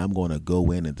necessarily mean I'm going to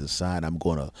go in and decide I'm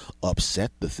going to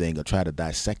upset the thing or try to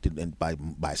dissect it and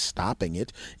by stopping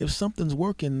it. If something's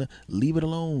working, leave it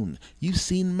alone. You've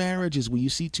seen marriages where you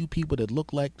see 2 people that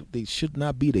look like they should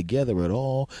not be together at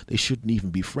all. They shouldn't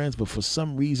even be friends, but for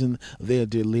some reason, they're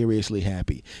deliriously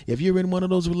happy. If you're in one of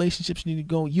those relationships and you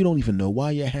don't even know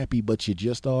why you're happy, but you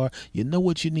just are, you know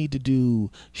what you need to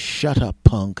do? Shut up,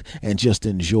 punk, and just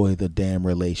enjoy the damn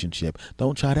relationship.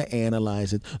 Don't try to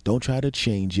analyze it. Don't try to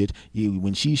change it.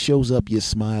 When she shows up, you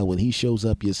smile. When he shows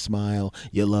up, you smile.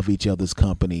 You love each other's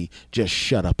company. Just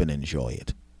shut up and enjoy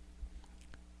it.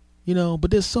 You know,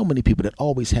 but there's so many people that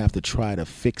always have to try to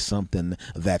fix something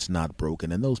that's not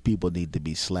broken, and those people need to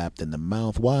be slapped in the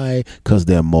mouth. Why? Because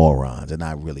they're morons, and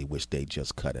I really wish they'd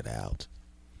just cut it out.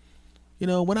 You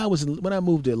know, when I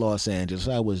moved to Los Angeles,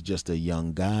 I was just a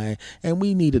young guy, and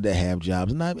we needed to have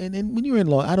jobs. And when you're in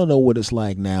law, I don't know what it's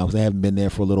like now because I haven't been there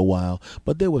for a little while,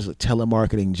 but there was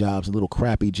telemarketing jobs and little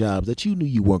crappy jobs that you knew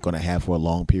you weren't going to have for a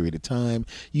long period of time.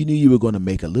 You knew you were going to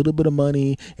make a little bit of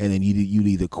money, and then you'd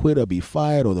either quit or be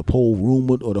fired, or the whole room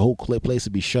or the whole place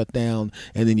would be shut down,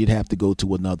 and then you'd have to go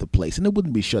to another place. And it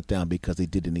wouldn't be shut down because they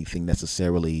did anything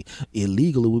necessarily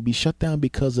illegal. It would be shut down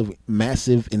because of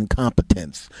massive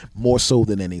incompetence, more so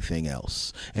than anything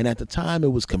else. And at the time,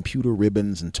 it was computer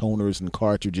ribbons and toners and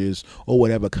cartridges or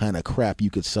whatever kind of crap you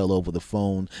could sell over the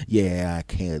phone. Yeah,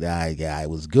 I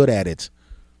was good at it.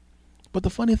 But the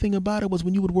funny thing about it was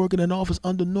when you would work in an office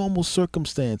under normal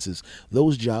circumstances,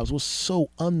 those jobs were so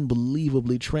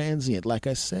unbelievably transient, like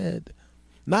I said.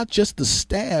 Not just the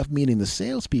staff, meaning the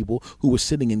salespeople who were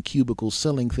sitting in cubicles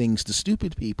selling things to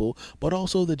stupid people, but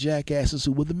also the jackasses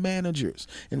who were the managers.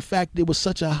 In fact, there was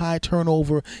such a high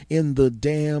turnover in the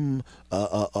damn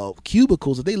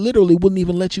cubicles that they literally wouldn't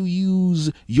even let you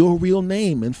use your real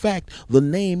name. In fact, the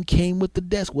name came with the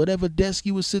desk. Whatever desk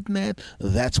you were sitting at,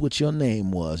 that's what your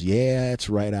name was. Yeah, that's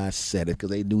right, I said it, because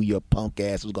they knew your punk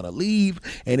ass was going to leave.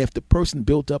 And if the person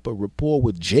built up a rapport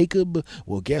with Jacob,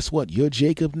 well, guess what? You're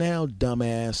Jacob now,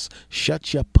 dumbass.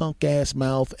 Shut your punk ass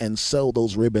mouth and sell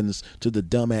those ribbons to the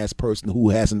dumbass person who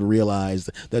hasn't realized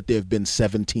that there have been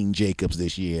 17 Jacobs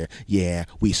this year. Yeah,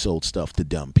 we sold stuff to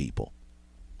dumb people.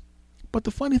 But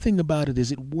the funny thing about it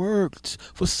is it worked.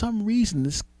 For some reason,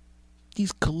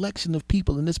 these collection of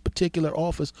people in this particular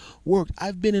office worked.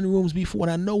 I've been in rooms before,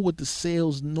 and I know what the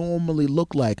sales normally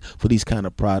look like for these kind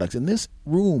of products. In this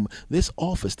room, this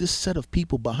office, this set of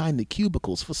people behind the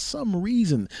cubicles, for some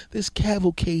reason, this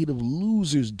cavalcade of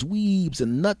losers, dweebs,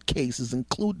 and nutcases,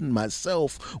 including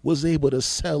myself, was able to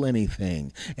sell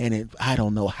anything. And I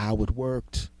don't know how it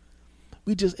worked.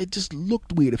 It just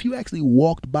looked weird. If you actually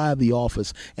walked by the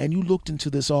office and you looked into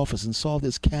this office and saw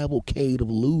this cavalcade of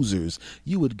losers,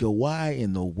 you would go, why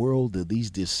in the world are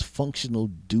these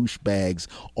dysfunctional douchebags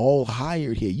all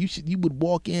hired here? You would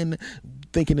walk in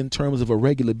thinking in terms of a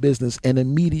regular business and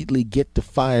immediately get to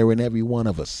firing every one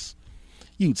of us.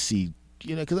 You'd see,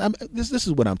 because this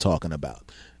is what I'm talking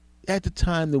about. At the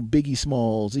time, the Biggie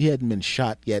Smalls, he hadn't been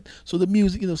shot yet. So the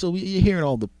music, so you're hearing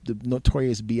all the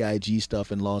Notorious B.I.G.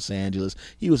 stuff in Los Angeles.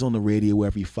 He was on the radio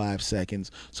every 5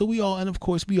 seconds. So and of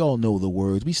course, we all know the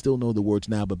words. We still know the words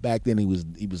now, but back then he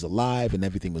was alive and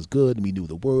everything was good and we knew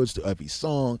the words to every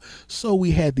song. So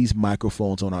we had these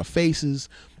microphones on our faces.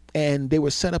 And they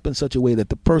were set up in such a way that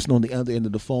the person on the other end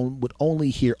of the phone would only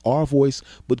hear our voice,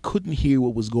 but couldn't hear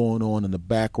what was going on in the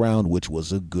background, which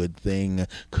was a good thing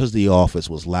because the office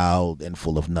was loud and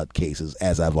full of nutcases,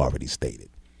 as I've already stated.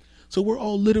 So we're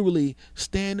all literally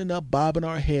standing up, bobbing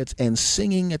our heads, and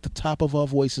singing at the top of our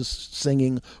voices,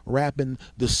 rapping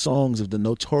the songs of the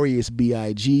Notorious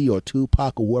B.I.G. or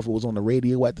Tupac or whoever was on the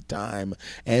radio at the time.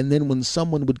 And then when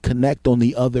someone would connect on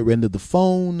the other end of the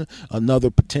phone, another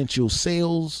potential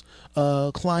sales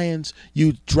client,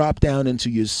 you'd drop down into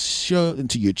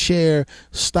your chair,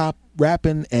 stop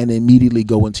rapping, and immediately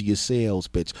go into your sales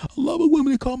pitch. I love it when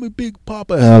they call me Big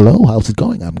Papa. Hello, how's it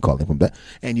going? I'm calling from that.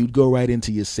 And you'd go right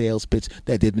into your sales pitch.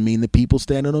 That didn't mean the people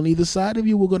standing on either side of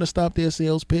you were going to stop their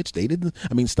sales pitch.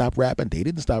 Stop rapping. They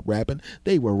didn't stop rapping.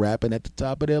 They were rapping at the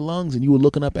top of their lungs, and you were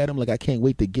looking up at them like, I can't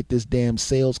wait to get this damn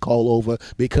sales call over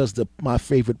because my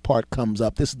favorite part comes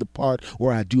up. This is the part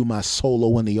where I do my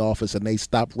solo in the office, and they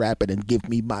stop rapping and give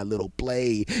me my little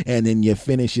play, and then you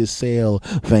finish your sale.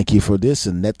 Thank you for this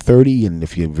and that 30, and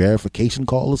if your verification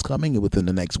call is coming within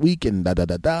the next week, and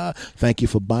thank you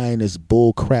for buying this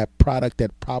bull crap product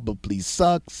that probably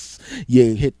sucks.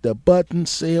 You hit the button,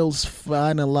 sales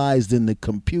finalized in the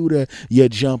computer, you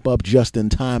jump up just in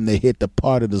time to hit the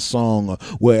part of the song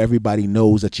where everybody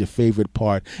knows that's your favorite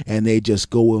part, and they just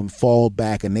go and fall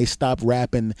back, and they stop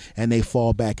rapping and they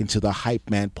fall back into the hype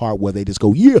man part where they just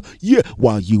go yeah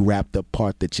while you rap the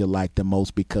part that you like the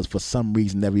most, because for some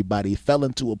reason everybody fell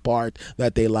into a part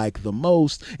that they like the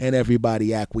most, and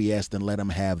everybody acquiesced and let them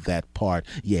have that part.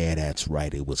 Yeah, that's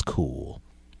right, it was cool.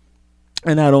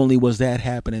 And not only was that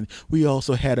happening, we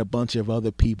also had a bunch of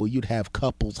other people. You'd have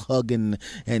couples hugging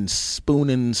and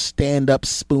stand up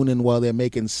spooning while they're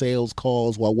making sales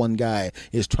calls, while one guy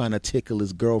is trying to tickle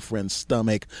his girlfriend's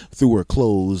stomach through her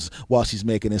clothes while she's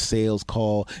making a sales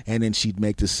call. And then she'd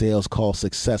make the sales call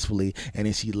successfully, and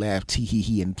then she'd laugh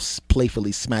tee-hee-hee and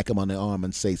playfully smack him on the arm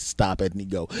and say, stop it. And he'd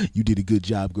go, you did a good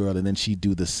job, girl. And then she'd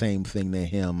do the same thing to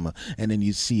him. And then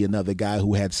you'd see another guy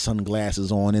who had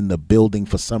sunglasses on in the building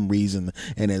for some reason,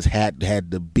 and his hat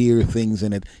had the beer things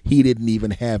in it. He didn't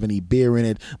even have any beer in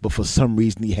it, but for some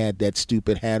reason he had that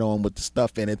stupid hat on with the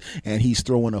stuff in it, and he's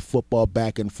throwing a football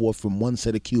back and forth from one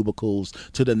set of cubicles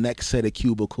to the next set of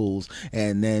cubicles,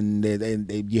 and then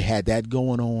you had that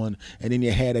going on. And then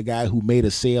you had a guy who made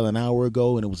a sale an hour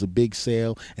ago, and it was a big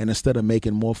sale, and instead of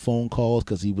making more phone calls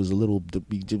because he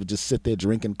would just sit there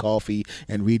drinking coffee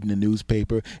and reading the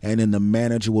newspaper, and then the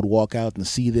manager would walk out and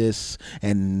see this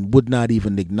and would not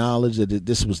even acknowledge that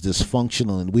this was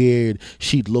dysfunctional and weird.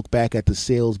 She'd look back at the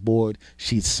sales board,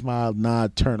 she'd smile,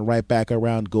 nod, turn right back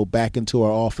around, go back into her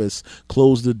office,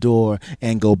 close the door,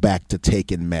 and go back to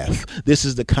taking meth. This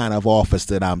is the kind of office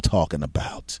that I'm talking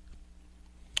about.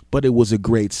 But it was a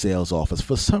great sales office.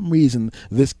 For some reason,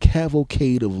 this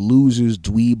cavalcade of losers,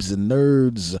 dweebs, and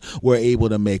nerds were able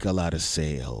to make a lot of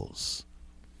sales.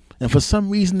 And for some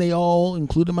reason, they all,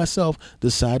 including myself,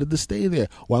 decided to stay there.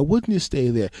 Why wouldn't you stay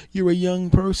there? You're a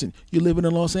young person. You're living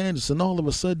in Los Angeles, and all of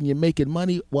a sudden you're making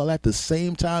money while at the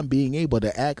same time being able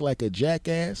to act like a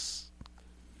jackass.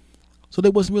 So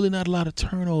there was really not a lot of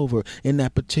turnover in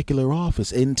that particular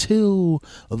office until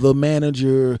the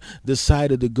manager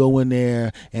decided to go in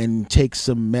there and take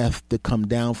some meth to come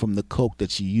down from the coke that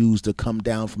she used, to come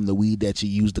down from the weed that she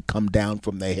used, to come down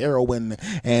from the heroin.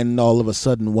 And all of a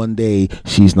sudden one day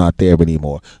she's not there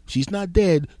anymore. She's not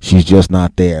dead. She's just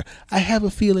not there. I have a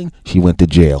feeling she went to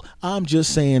jail. I'm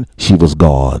just saying she was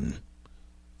gone.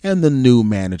 And the new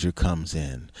manager comes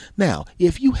in. Now,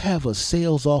 if you have a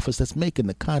sales office that's making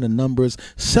the kind of numbers,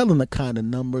 selling the kind of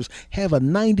numbers, have a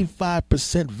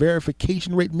 95%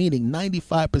 verification rate, meaning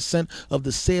 95% of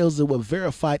the sales that were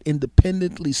verified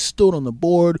independently stood on the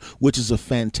board, which is a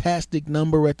fantastic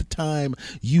number at the time,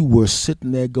 you were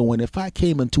sitting there going, if I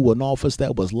came into an office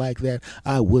that was like that,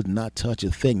 I would not touch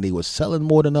a thing. They were selling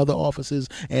more than other offices,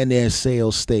 and their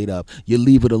sales stayed up. You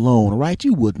leave it alone, right?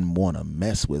 You wouldn't want to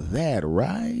mess with that,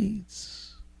 right?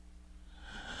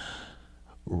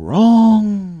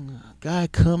 Wrong. Guy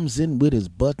comes in with his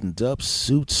buttoned up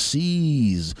suit,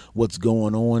 sees what's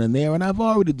going on in there, and I've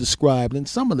already described, and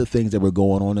some of the things that were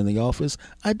going on in the office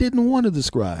I didn't want to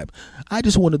describe. I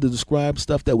just wanted to describe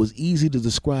stuff that was easy to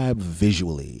describe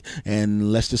visually,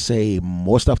 and let's just say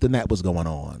more stuff than that was going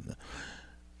on.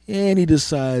 And he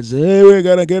decides, hey, we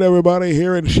got to get everybody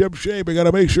here in ship shape. We got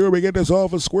to make sure we get this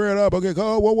office squared up. Okay, what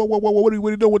are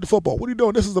you doing with the football? What are you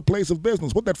doing? This is a place of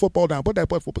business. Put that football down. Put that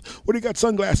football. What do you got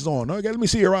sunglasses on? Okay, let me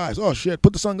see your eyes. Oh, shit.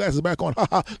 Put the sunglasses back on. Ha,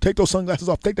 ha. Take those sunglasses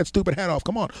off. Take that stupid hat off.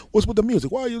 Come on. What's with the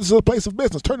music? Why this is a place of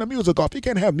business? Turn the music off. You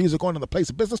can't have music on in the place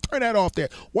of business. Turn that off there.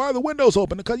 Why are the windows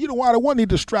open? Because you don't want any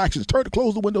distractions.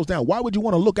 Close the windows down. Why would you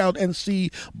want to look out and see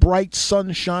bright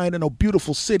sunshine in a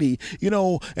beautiful city,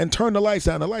 and turn the lights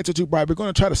down? The lights are too bright. We're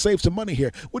going to try to save some money here.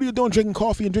 What are you doing drinking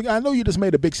coffee and drinking? I know you just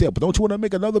made a big sale, but don't you want to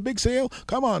make another big sale?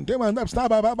 Come on,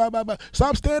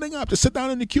 stop standing up. Just sit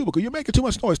down in the cubicle. You're making too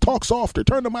much noise. Talk softer.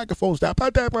 Turn the microphones down.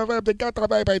 And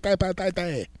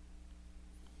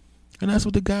that's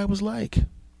what the guy was like.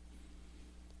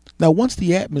 Now, once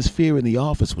the atmosphere in the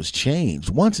office was changed,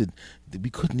 we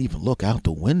couldn't even look out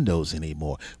the windows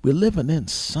anymore. We're living in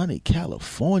sunny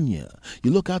California. You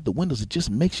look out the windows, it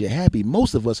just makes you happy.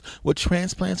 Most of us were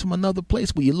transplants from another place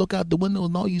where you look out the window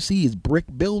and all you see is brick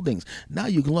buildings. Now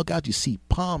you can look out, you see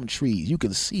palm trees. You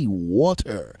can see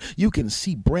water. You can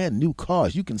see brand new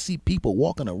cars. You can see people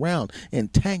walking around in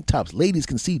tank tops. Ladies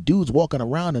can see dudes walking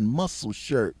around in muscle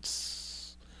shirts.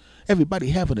 Everybody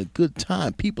having a good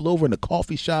time. People over in the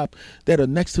coffee shop that are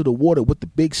next to the water with the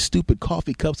big stupid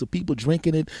coffee cups of people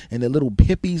drinking it, and the little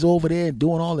hippies over there and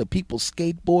doing all the people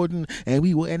skateboarding,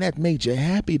 and that made you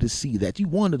happy to see that. You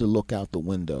wanted to look out the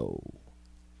window.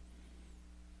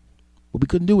 But we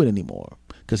couldn't do it anymore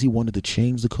because he wanted to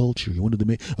change the culture. He wanted to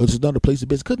make this is not a place of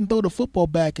business. Couldn't throw the football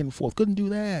back and forth. Couldn't do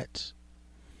that.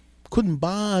 Couldn't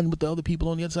bond with the other people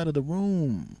on the other side of the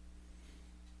room.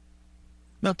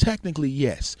 Now, technically,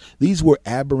 yes, these were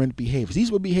aberrant behaviors.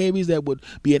 These were behaviors that would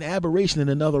be an aberration in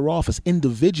another office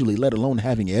individually, let alone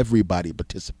having everybody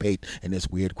participate in this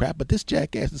weird crap. But this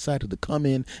jackass decided to come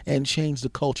in and change the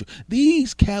culture.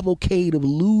 These cavalcade of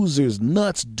losers,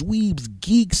 nuts, dweebs,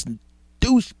 geeks, and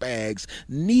douchebags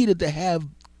needed to have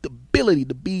the ability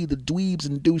to be the dweebs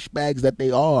and douchebags that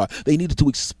they are. They needed to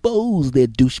expose their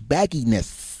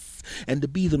douchebagginess and to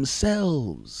be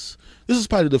themselves. This is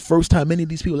probably the first time many of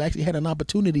these people actually had an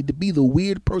opportunity to be the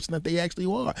weird person that they actually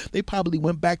are. They probably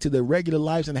went back to their regular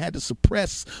lives and had to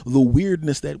suppress the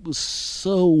weirdness that was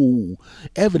so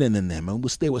evident in them. And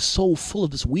they were so full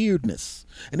of this weirdness.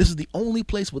 And this is the only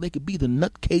place where they could be the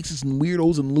nutcases and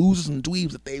weirdos and losers and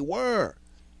dweebs that they were.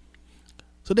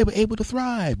 So they were able to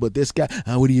thrive. But this guy,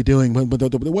 what are you doing? What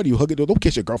are you hugging? Don't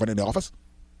kiss your girlfriend in the office.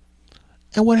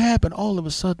 And what happened? All of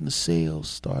a sudden, the sales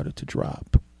started to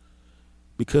drop.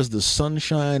 Because the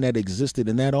sunshine that existed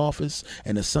in that office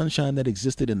and the sunshine that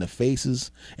existed in the faces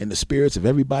and the spirits of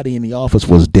everybody in the office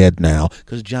was dead now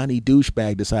because Johnny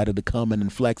Douchebag decided to come in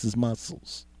and flex his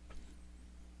muscles.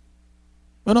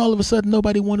 And all of a sudden,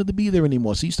 nobody wanted to be there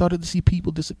anymore. So you started to see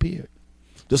people disappear.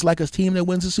 Just like a team that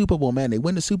wins the Super Bowl, man. They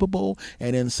win the Super Bowl,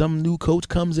 and then some new coach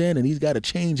comes in, and he's got to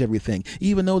change everything.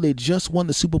 Even though they just won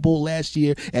the Super Bowl last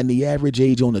year, and the average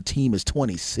age on the team is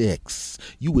 26.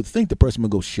 You would think the person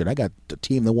would go, shit, I got the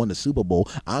team that won the Super Bowl.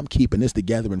 I'm keeping this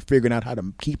together and figuring out how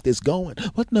to keep this going.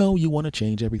 But no, you want to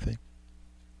change everything.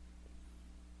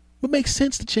 It makes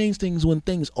sense to change things when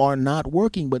things are not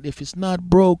working, but if it's not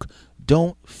broke,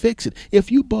 don't fix it. If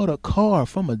you bought a car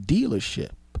from a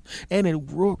dealership, and it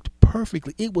worked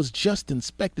perfectly. It was just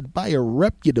inspected by a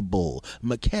reputable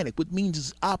mechanic, which means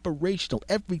it's operational.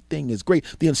 Everything is great.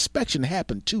 The inspection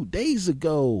happened 2 days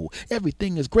ago.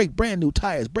 Everything is great. Brand new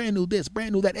tires, brand new this,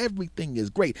 brand new that. Everything is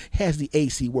great. Has the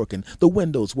AC working. The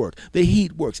windows work. The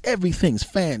heat works. Everything's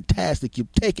fantastic. You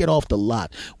take it off the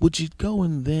lot. Would you go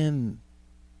and then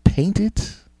paint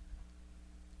it?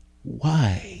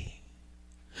 Why?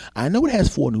 I know it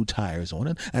has 4 new tires on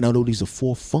it, and I know these are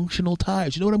 4 functional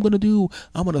tires. You know what I'm going to do?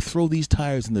 I'm going to throw these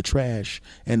tires in the trash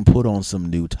and put on some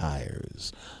new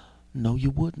tires. No, you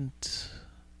wouldn't.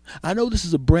 I know this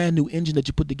is a brand new engine that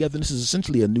you put together, and this is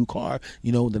essentially a new car,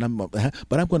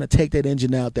 but I'm going to take that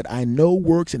engine out that I know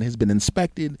works and has been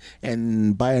inspected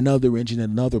and buy another engine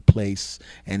in another place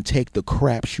and take the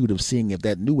crapshoot of seeing if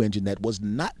that new engine that was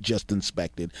not just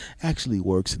inspected actually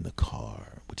works in the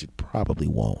car, which it probably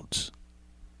won't.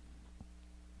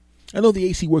 I know the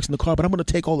AC works in the car, but I'm going to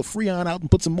take all the Freon out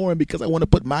and put some more in because I want to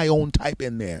put my own type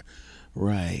in there.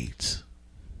 Right.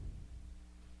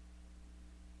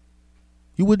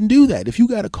 You wouldn't do that. If you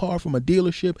got a car from a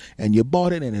dealership and you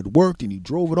bought it and it worked and you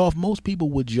drove it off, most people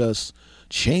would just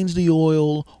change the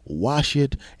oil, wash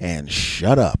it, and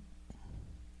shut up.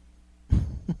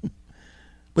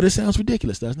 But it sounds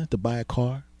ridiculous, doesn't it, to buy a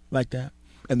car like that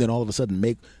and then all of a sudden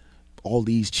make all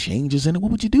these changes in it?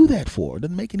 What would you do that for? It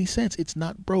doesn't make any sense. It's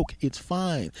not broke. It's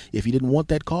fine. If you didn't want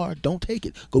that car, don't take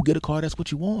it. Go get a car that's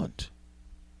what you want.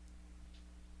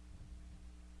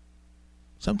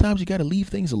 Sometimes you got to leave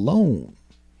things alone.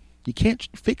 You can't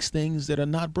fix things that are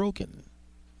not broken.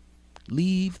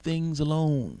 Leave things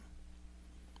alone.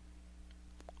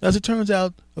 As it turns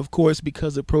out, of course,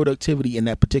 because of productivity in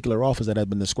that particular office that I've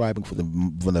been describing for the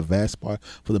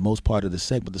most part of the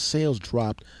segment, the sales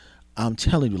dropped, I'm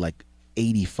telling you, like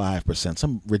 85%,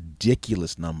 some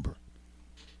ridiculous number.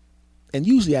 And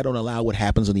usually I don't allow what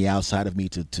happens on the outside of me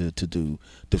to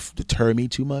deter me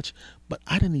too much, but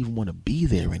I didn't even want to be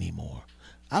there anymore.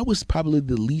 I was probably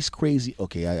the least crazy.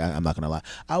 Okay, I'm not going to lie.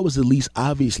 I was the least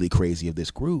obviously crazy of this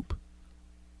group.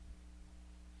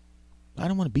 I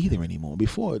don't want to be there anymore.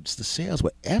 Before, the sales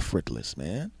were effortless,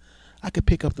 man. I could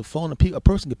pick up the phone. A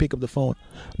person could pick up the phone.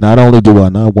 Not only do I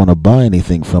not want to buy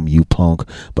anything from you, punk,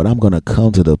 but I'm going to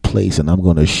come to the place and I'm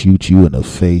going to shoot you in the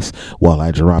face while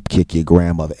I drop kick your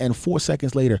grandmother. And 4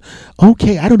 seconds later,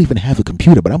 okay, I don't even have a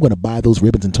computer, but I'm going to buy those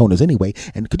ribbons and toners anyway.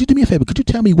 And could you do me a favor? Could you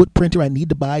tell me what printer I need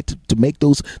to buy to make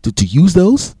those, to use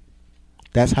those?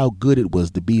 That's how good it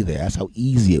was to be there. That's how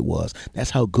easy it was.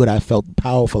 That's how good I felt,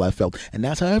 powerful I felt. And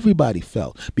that's how everybody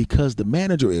felt. Because the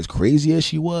manager, as crazy as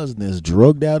she was and as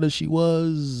drugged out as she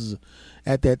was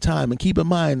at that time. And keep in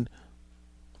mind,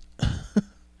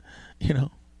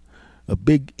 a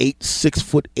big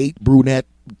 6'8" brunette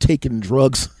taking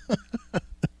drugs,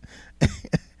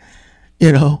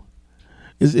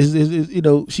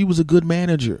 she was a good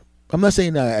manager. I'm not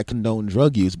saying that I condone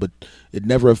drug use, but it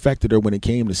never affected her when it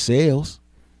came to sales.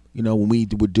 When we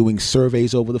were doing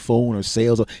surveys over the phone or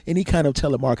sales or any kind of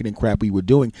telemarketing crap we were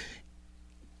doing,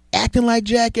 acting like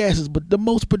jackasses, but the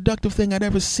most productive thing I'd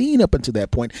ever seen up until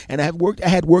that point. And I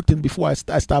had worked in, before I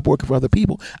stopped working for other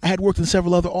people, I had worked in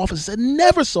several other offices and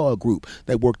never saw a group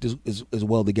that worked as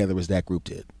well together as that group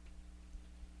did.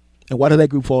 And why did that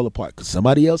group fall apart? Because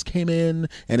somebody else came in,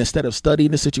 and instead of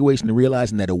studying the situation and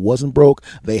realizing that it wasn't broke,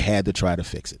 they had to try to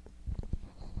fix it.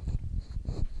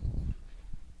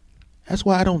 That's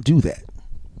why I don't do that.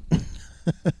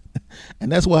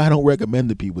 And that's why I don't recommend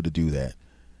to people to do that.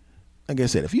 Like I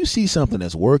said, if you see something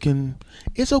that's working,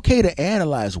 it's okay to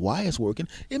analyze why it's working.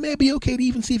 It may be okay to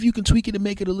even see if you can tweak it and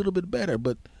make it a little bit better,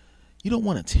 but you don't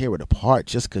want to tear it apart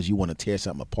just because you want to tear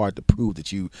something apart to prove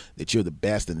that you're the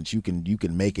best and that you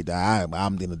can make it.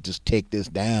 I'm going to just take this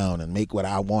down and make what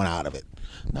I want out of it.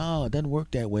 No, it doesn't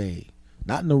work that way.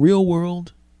 Not in the real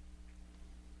world.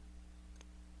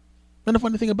 And the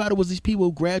funny thing about it was these people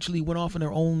gradually went off in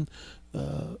their own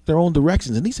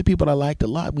directions. And these are people I liked a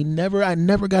lot. I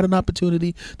never got an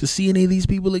opportunity to see any of these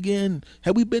people again.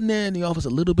 Had we been there in the office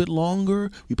a little bit longer,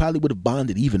 we probably would have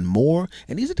bonded even more.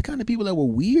 And these are the kind of people that were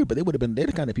weird, but they're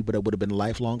the kind of people that would have been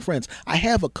lifelong friends. I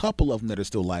have a couple of them that are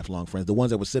still lifelong friends. The ones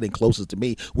that were sitting closest to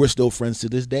me, we're still friends to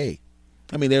this day.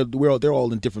 I mean, they're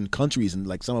all in different countries, and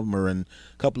like some of them are in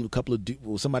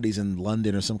somebody's in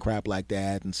London or some crap like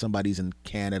that, and somebody's in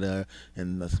Canada,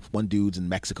 and one dude's in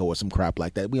Mexico or some crap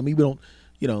like that. We don't,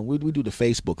 we do the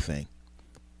Facebook thing.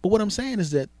 But what I'm saying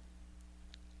is that,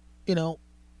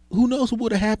 who knows what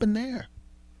would have happened there,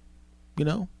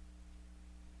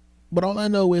 But all I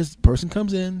know is the person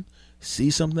comes in,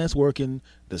 sees something that's working,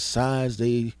 decides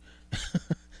they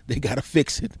got to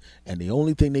fix it, and the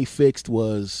only thing they fixed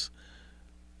was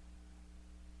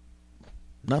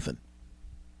nothing.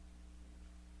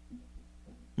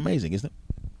 Amazing, isn't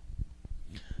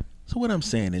it? So what I'm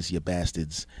saying is, you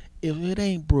bastards, if it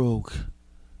ain't broke,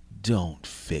 don't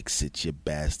fix it, you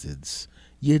bastards.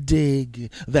 You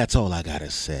dig? That's all I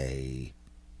gotta say.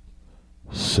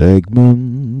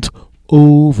 Segment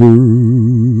over.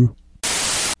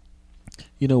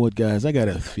 You know what, guys? I got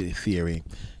a theory.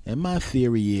 And my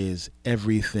theory is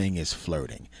everything is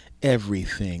flirting.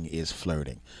 Everything is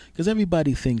flirting. Because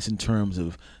everybody thinks in terms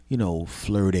of,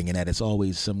 flirting, and that it's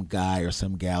always some guy or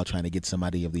some gal trying to get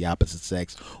somebody of the opposite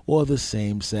sex or the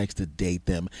same sex to date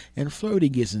them. And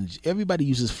flirting isn't, everybody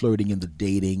uses flirting in the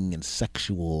dating and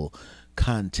sexual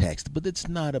context, but it's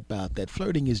not about that.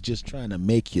 Flirting is just trying to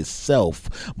make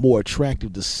yourself more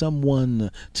attractive to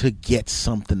someone to get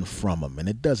something from them. And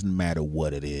it doesn't matter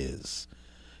what it is.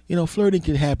 Flirting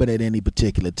can happen at any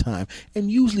particular time.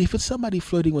 And usually if it's somebody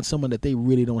flirting with someone that they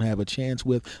really don't have a chance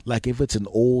with, like if it's an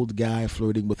old guy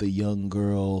flirting with a young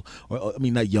girl, or I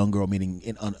mean, not young girl meaning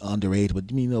underage,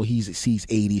 but he's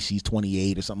 80, she's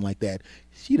 28 or something like that.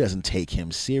 She doesn't take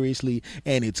him seriously,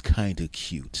 and it's kind of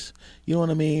cute. You know what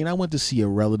I mean? I went to see a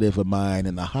relative of mine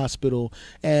in the hospital,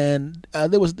 and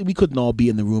we couldn't all be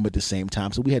in the room at the same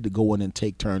time, so we had to go in and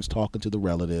take turns talking to the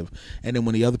relative. And then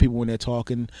when the other people were in there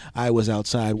talking, I was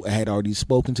outside. I had already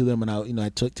spoken to them, and I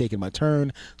taken my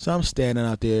turn. So I'm standing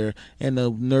out there, and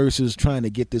the nurse is trying to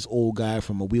get this old guy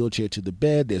from a wheelchair to the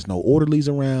bed. There's no orderlies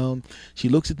around. She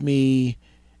looks at me,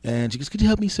 and she goes, "Could you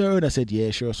help me, sir?" And I said, "Yeah,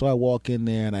 sure." So I walk in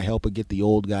there and I help her get the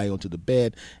old guy onto the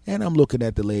bed. And I'm looking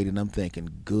at the lady and I'm thinking,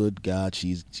 good God,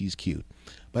 she's cute.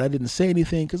 But I didn't say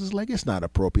anything because it's not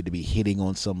appropriate to be hitting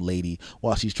on some lady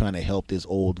while she's trying to help this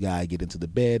old guy get into the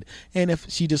bed. And if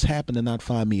she just happened to not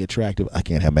find me attractive, I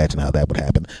can't imagine how that would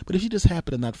happen. But if she just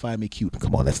happened to not find me cute,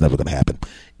 come on, that's never going to happen.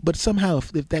 But somehow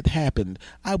if that happened,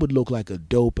 I would look like a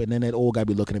dope. And then that old guy would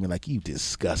be looking at me like, "You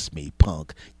disgust me,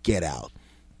 punk. Get out."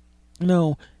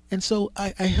 And so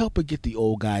I help her get the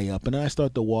old guy up, and I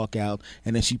start to walk out,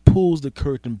 and then she pulls the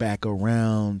curtain back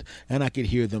around, and I could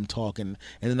hear them talking,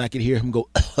 and then I could hear him go,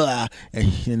 and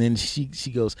then she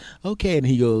goes, "Okay," and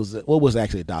he goes, well, it was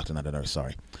actually a doctor, not a nurse,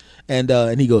 sorry. And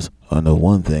he goes, "I know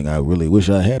one thing, I really wish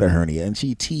I had a hernia." And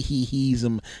she tee-hee-hees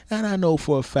him, and I know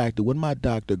for a fact that when my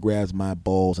doctor grabs my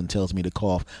balls and tells me to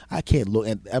cough, I can't look,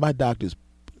 and my doctor's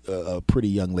a pretty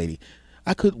young lady.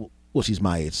 Well, she's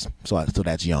my age, so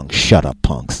that's young. Shut up,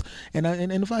 punks. And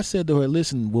if I said to her,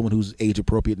 "Listen, woman who's age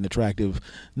appropriate and attractive,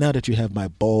 now that you have my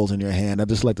balls in your hand, I'd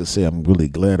just like to say I'm really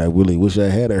glad. I really wish I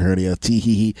had a hernia."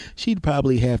 Tee-hee-hee. She'd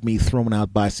probably have me thrown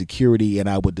out by security, and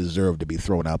I would deserve to be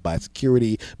thrown out by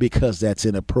security because that's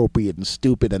inappropriate and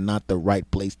stupid and not the right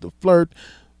place to flirt.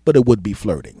 But it would be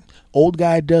flirting. Old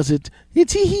guy does it.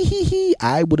 It's hee-hee-hee-hee.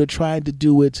 I would have tried to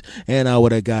do it, and I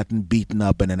would have gotten beaten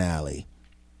up in an alley.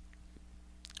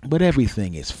 But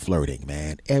everything is flirting,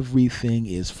 man. Everything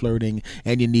is flirting,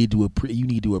 and you need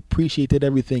to appreciate that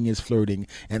everything is flirting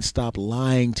and stop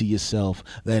lying to yourself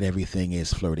that everything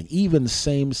is flirting. Even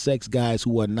same-sex guys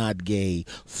who are not gay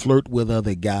flirt with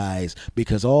other guys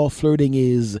because all flirting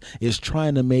is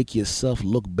trying to make yourself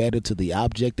look better to the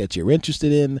object that you're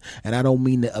interested in. And I don't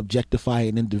mean to objectify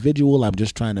an individual. I'm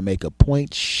just trying to make a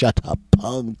point. Shut up,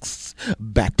 punks.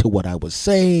 Back to what I was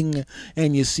saying.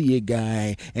 And you see a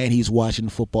guy, and he's watching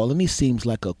football, and he seems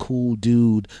like a cool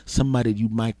dude, somebody you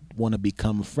might want to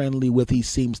become friendly with. He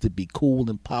seems to be cool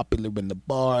and popular in the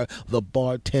bar. The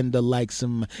bartender likes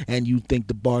him, and you think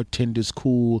the bartender's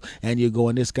cool, and you're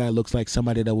going, "This guy looks like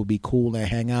somebody that would be cool to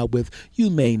hang out with." You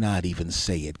may not even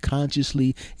say it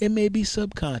consciously. It may be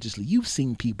subconsciously. You've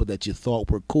seen people that you thought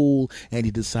were cool, and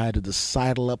you decided to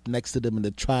sidle up next to them and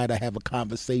to try to have a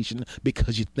conversation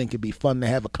because you think it'd be fun to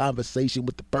have a conversation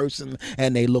with the person,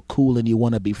 and they look cool, and you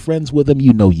want to be friends with them.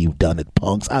 You know you've done it,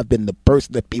 punks. I've been the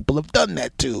person that people have done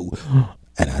that to.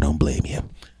 And I don't blame you.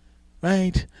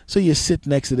 Right? So you sit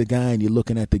next to the guy and you're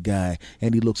looking at the guy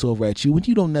and he looks over at you and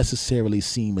you don't necessarily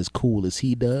seem as cool as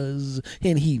he does.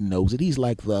 And he knows it. He's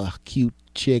like the cute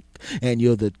chick and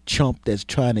you're the chump that's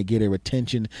trying to get her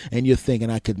attention, and you're thinking,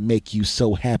 "I could make you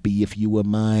so happy if you were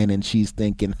mine." And she's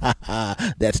thinking, "Ha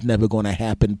ha, that's never going to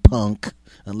happen, punk,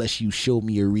 unless you show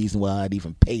me a reason why I'd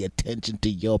even pay attention to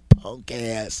your punk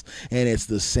ass." And it's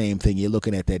the same thing. You're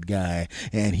looking at that guy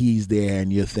and he's there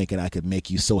and you're thinking, "I could make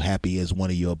you so happy as one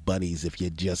of your buddies if you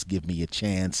just give me a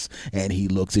chance." And he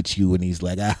looks at you and he's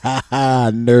like, "Ah ha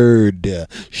ha, nerd.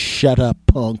 Shut up,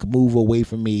 punk. Move away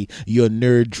from me. Your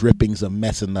nerd drippings are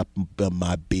messing up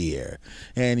my beer."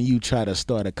 And you try to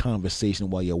start a conversation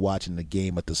while you're watching the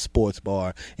game at the sports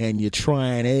bar, and you're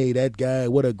trying, "Hey, that guy,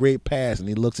 what a great pass." And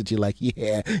he looks at you like,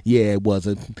 yeah, it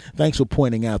wasn't. Thanks for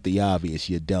pointing out the obvious,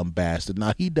 you dumb bastard."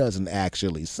 Now, he doesn't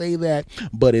actually say that,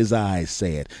 but his eyes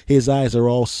say it. His eyes are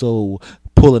also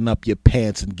pulling up your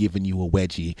pants and giving you a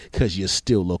wedgie because you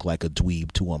still look like a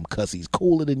dweeb to him because he's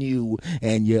cooler than you,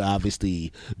 and you're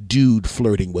obviously dude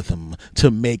flirting with him to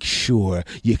make sure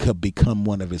you could become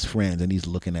one of his friends. And he's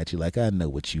looking at you like, "I know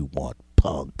what you want,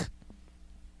 punk.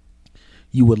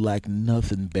 You would like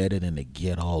nothing better than to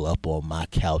get all up on my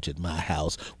couch at my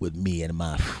house with me and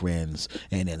my friends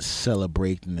and then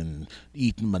celebrating and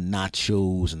eating my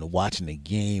nachos and watching the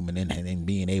game and then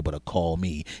being able to call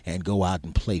me and go out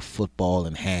and play football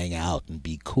and hang out and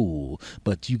be cool.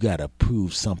 But you gotta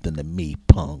prove something to me,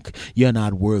 punk. You're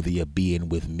not worthy of being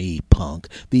with me, punk.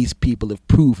 These people have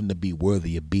proven to be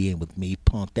worthy of being with me,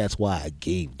 punk. That's why I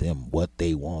gave them what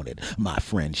they wanted, my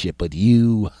friendship. But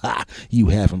you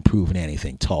haven't proven anything.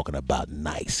 anything talking about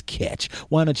nice catch.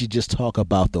 Why don't you just talk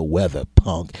about the weather,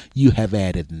 punk? You have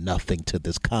added nothing to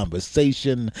this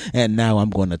conversation, and now I'm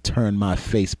going to turn my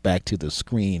face back to the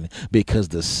screen because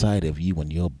the sight of you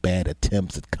and your bad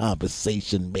attempts at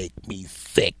conversation make me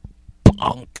sick,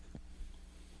 punk.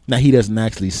 Now, he doesn't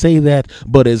actually say that,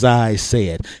 but his eyes say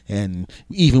it. And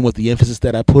even with the emphasis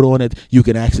that I put on it, you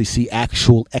can actually see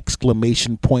actual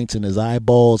exclamation points in his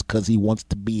eyeballs because he wants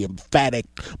to be emphatic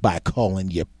by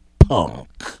calling you punk.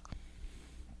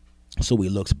 So he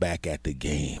looks back at the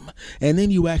game. And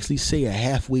then you actually say a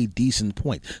halfway decent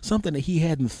point, something that he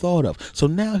hadn't thought of. So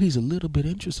now he's a little bit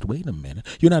interested. Wait a minute.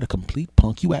 You're not a complete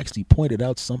punk. You actually pointed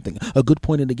out something, a good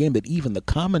point in the game that even the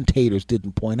commentators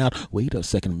didn't point out. Wait a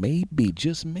second. Maybe,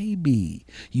 just maybe,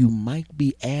 you might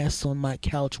be ass on my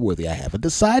couch worthy. I haven't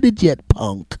decided yet,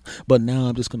 punk. But now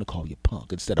I'm just going to call you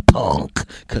punk instead of punk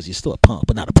because you're still a punk,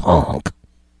 but not a punk.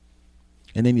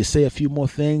 And then you say a few more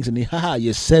things, and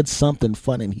you said something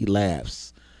funny, and he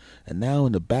laughs. And now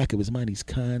in the back of his mind, he's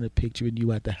kind of picturing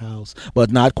you at the house.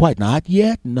 But not quite. Not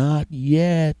yet. Not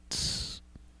yet.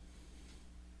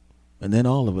 And then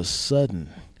all of a sudden,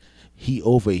 he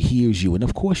overhears you. And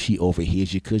of course he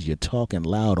overhears you because you're talking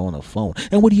loud on the phone.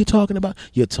 And what are you talking about?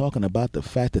 You're talking about the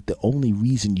fact that the only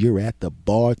reason you're at the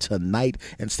bar tonight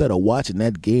instead of watching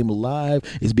that game live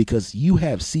is because you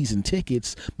have season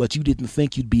tickets, but you didn't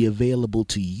think you'd be available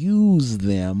to use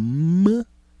them.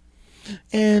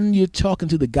 And you're talking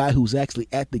to the guy who's actually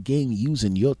at the game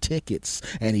using your tickets,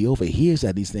 and he overhears that,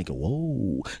 and he's thinking,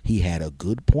 whoa, he had a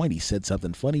good point. He said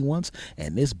something funny once,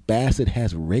 and this bastard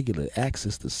has regular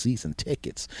access to season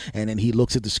tickets. And then he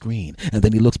looks at the screen, and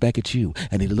then he looks back at you,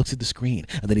 and then he looks at the screen,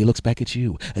 and then he looks back at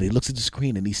you, and he looks at the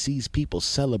screen, and he sees people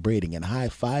celebrating and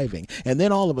high-fiving. And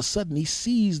then all of a sudden, he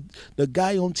sees the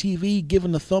guy on TV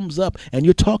giving the thumbs up, and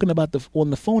you're talking about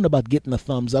on the phone about getting a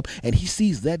thumbs up, and he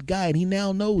sees that guy, and he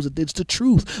now knows that it's the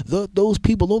truth. Those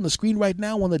people on the screen right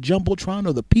now on the Jumbotron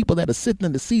are the people that are sitting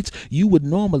in the seats you would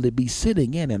normally be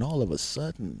sitting in, and all of a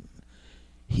sudden,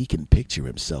 he can picture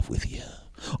himself with you.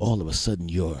 All of a sudden,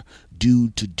 you're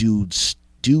dude to dude,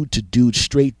 straight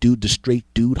dude to straight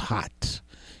dude, hot.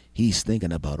 He's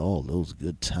thinking about all those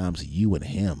good times of you and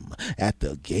him at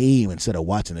the game instead of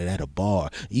watching it at a bar,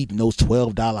 eating those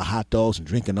 $12 hot dogs and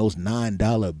drinking those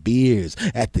 $9 beers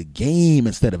at the game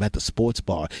instead of at the sports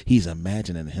bar. He's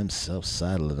imagining himself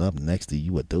sidling up next to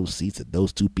you at those seats at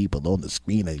those two people on the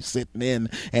screen that he's sitting in,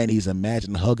 and he's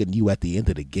imagining hugging you at the end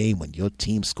of the game when your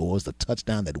team scores the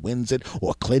touchdown that wins it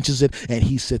or clinches it, and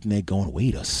he's sitting there going,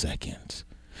 wait a second.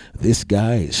 This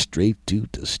guy is straight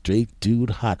dude to straight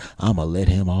dude hot. I'm going to let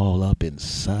him all up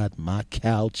inside my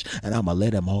couch, and I'm going to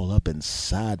let him all up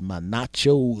inside my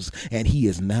nachos, and he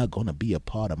is now going to be a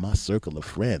part of my circle of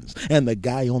friends. And the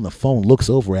guy on the phone looks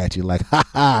over at you like, ha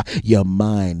ha, you're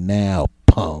mine now,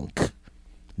 punk.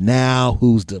 Now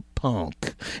who's the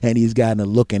punk? And he's gotten a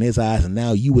look in his eyes, and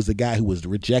now you, as the guy who was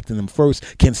rejecting him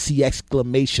first, can see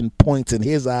exclamation points in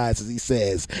his eyes as he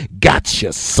says,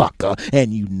 gotcha, sucker.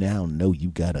 And you now know you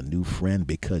got a new friend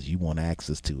because you want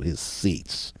access to his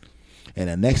seats. And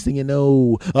the next thing you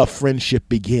know, a friendship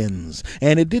begins.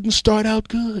 And it didn't start out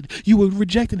good. You were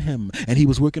rejecting him, and he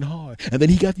was working hard. And then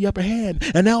he got the upper hand.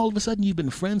 And now all of a sudden you've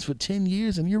been friends for 10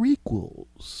 years and you're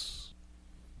equals.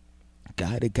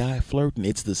 Guy to guy flirting,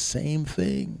 it's the same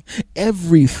thing.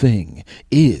 Everything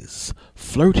is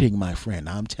flirting, my friend.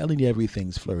 I'm telling you,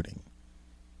 everything's flirting.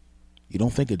 You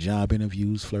don't think a job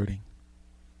interview's flirting?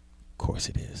 Of course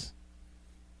it is.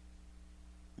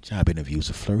 Job interviews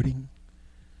are flirting.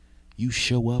 You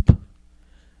show up,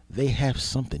 they have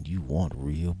something you want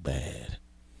real bad.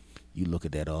 You look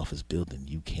at that office building,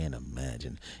 you can't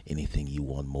imagine anything you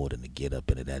want more than to get up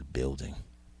into that building.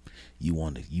 You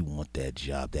want that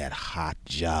job, that hot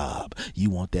job. You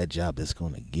want that job that's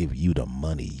going to give you the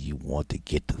money you want to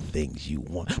get the things you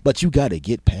want. But you got to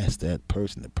get past that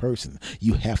person to person.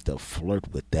 You have to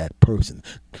flirt with that person.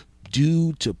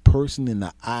 Dude to person in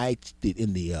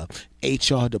the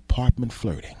HR department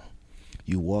flirting.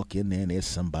 You walk in there and there's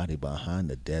somebody behind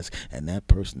the desk, and that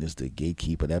person is the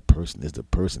gatekeeper. That person is the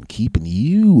person keeping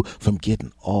you from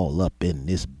getting all up in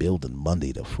this building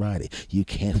Monday to Friday. You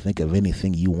can't think of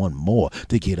anything you want more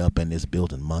to get up in this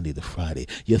building Monday to Friday.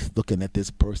 You're looking at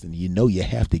this person. You know you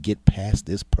have to get past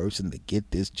this person to get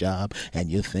this job,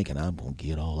 and you're thinking, I'm going to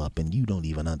get all up, and you don't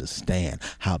even understand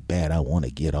how bad I want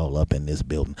to get all up in this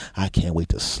building. I can't wait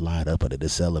to slide up into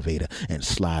this elevator and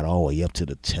slide all the way up to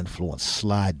the 10th floor and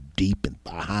slide deep and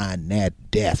behind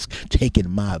that desk, taking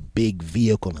my big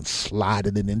vehicle and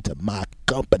sliding it into my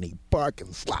company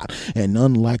parking slot. And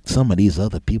unlike some of these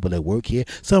other people that work here,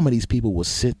 some of these people will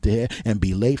sit there and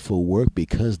be late for work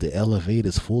because the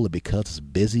elevator's full or because it's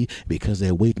busy, because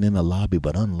they're waiting in the lobby.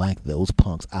 But unlike those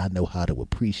punks, I know how to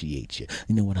appreciate you.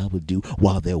 You know what I would do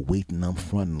while they're waiting? I'm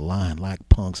front in line like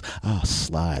punks. I'll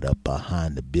slide up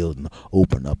behind the building,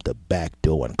 open up the back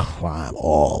door, and climb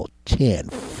all 10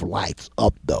 flights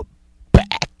up the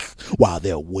back while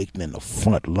they're waiting in the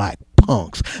front like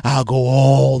punks. I'll go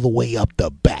all the way up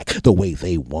the back the way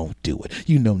they won't do it.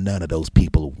 You know, none of those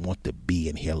people want to be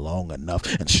in here long enough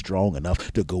and strong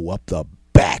enough to go up the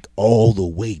back all the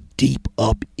way deep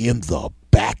up in the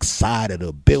back side of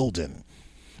the building,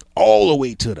 all the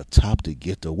way to the top to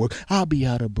get to work. I'll be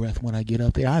out of breath when I get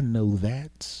up there. I know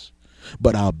that.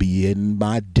 But I'll be in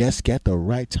my desk at the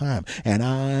right time, and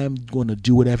I'm going to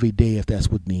do it every day if that's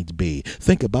what needs be.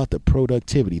 Think about the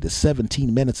productivity, the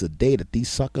 17 minutes a day that these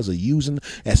suckers are using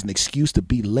as an excuse to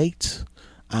be late.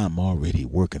 I'm already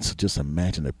working, so just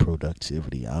imagine the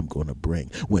productivity I'm going to bring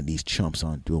when these chumps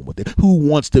aren't doing what they... Who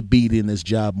wants to be in this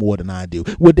job more than I do?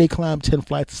 Would they climb 10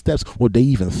 flights of steps? Would they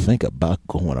even think about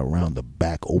going around the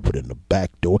back, opening the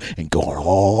back door, and going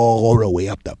all the way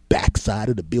up the back side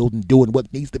of the building doing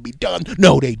what needs to be done?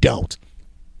 No, they don't.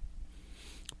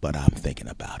 But I'm thinking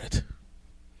about it.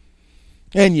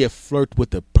 And you flirt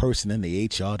with the person in the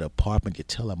HR department. You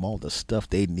tell them all the stuff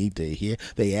they need to hear.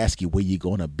 They ask you where you're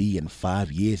going to be in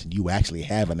 5 years, and you actually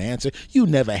have an answer. You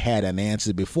never had an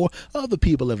answer before. Other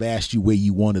people have asked you where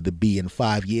you wanted to be in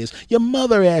 5 years. Your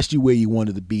mother asked you where you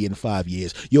wanted to be in 5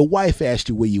 years. Your wife asked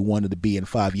you where you wanted to be in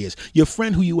 5 years. Your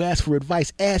friend who you asked for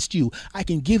advice asked you, I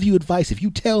can give you advice if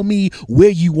you tell me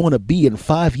where you want to be in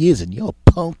 5 years, and your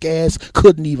punk ass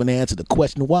couldn't even answer the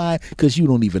question. Why? Because you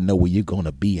don't even know where you're going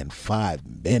to be in 5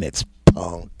 minutes,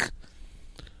 punk.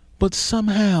 But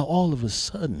somehow, all of a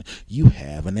sudden, you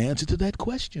have an answer to that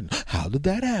question. How did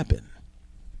that happen?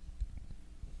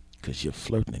 Because you're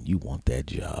flirting and you want that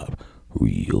job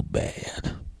real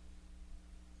bad.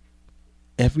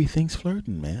 Everything's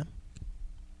flirting, man.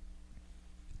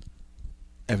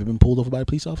 Ever been pulled over by a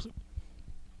police officer?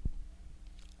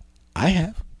 I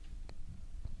have.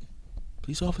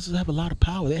 Police officers have a lot of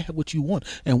power. They have what you want.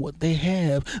 And what they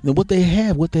have,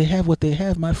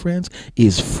 my friends,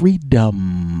 is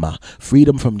freedom.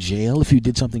 Freedom from jail if you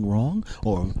did something wrong,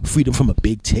 or freedom from a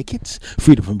big ticket,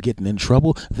 freedom from getting in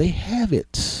trouble. They have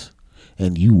it.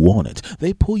 And you want it.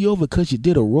 They pull you over because you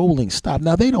did a rolling stop.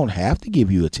 Now, they don't have to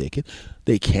give you a ticket.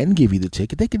 They can give you the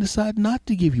ticket. They can decide not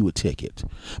to give you a ticket.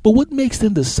 But what makes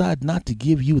them decide not to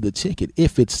give you the ticket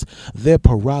if it's their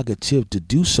prerogative to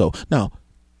do so? Now,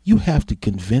 you have to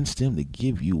convince them to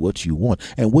give you what you want.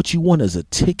 And what you want is a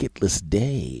ticketless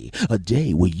day. A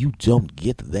day where you don't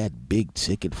get that big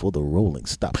ticket for the rolling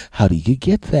stop. How do you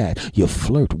get that? You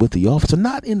flirt with the officer,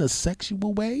 not in a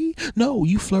sexual way. No,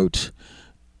 you flirt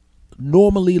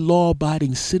normally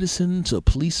law-abiding citizen to a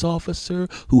police officer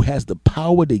who has the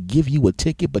power to give you a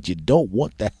ticket, but you don't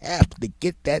want to have to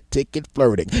get that ticket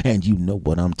flirting. And you know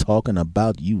what I'm talking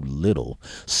about, you little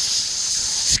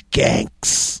skanks.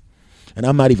 And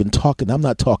I'm not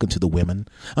talking to the women.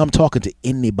 I'm talking to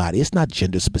anybody. It's not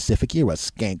gender specific. You're a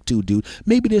skank too, dude.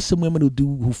 Maybe there's some women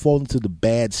who fall into the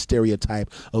bad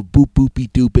stereotype of boop boopy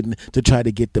dooping to try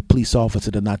to get the police officer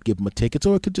to not give them a ticket.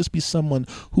 Or it could just be someone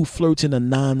who flirts in a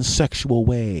non-sexual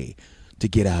way to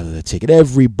get out of the ticket.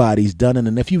 Everybody's done it.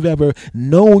 And if you've ever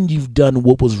known you've done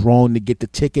what was wrong to get the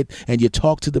ticket, and you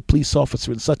talk to the police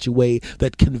officer in such a way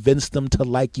that convinced them to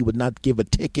like you and not give a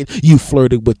ticket, you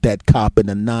flirted with that cop in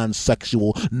a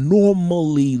non-sexual,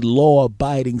 normally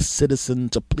law-abiding citizen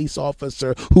to police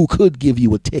officer who could give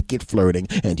you a ticket flirting.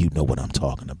 And you know what I'm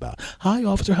talking about. Hi,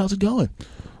 officer. How's it going?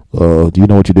 Do you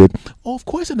know what you did? Oh, of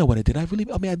course I know what I did. I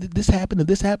did this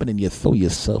happened, and you throw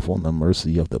yourself on the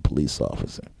mercy of the police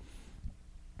officer.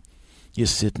 You're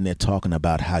sitting there talking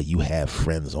about how you have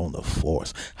friends on the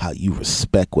force, how you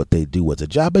respect what they do as a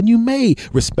job, and you may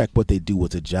respect what they do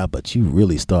as a job, but you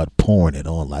really start pouring it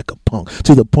on like a punk,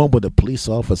 to the point where the police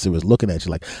officer is looking at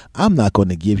you like, I'm not going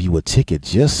to give you a ticket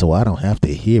just so I don't have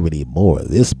to hear any more of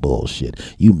this bullshit.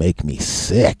 You make me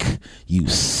sick. You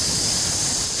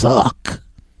suck.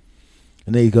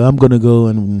 And they go, I'm going to go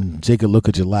and take a look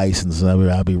at your license.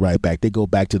 I'll be right back. They go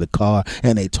back to the car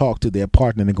and they talk to their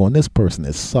partner and they're going, this person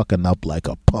is sucking up like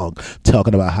a punk,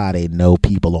 talking about how they know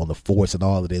people on the force and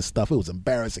all of this stuff. It was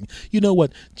embarrassing. You know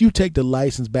what? You take the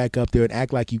license back up there and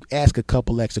act like you ask a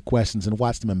couple extra questions and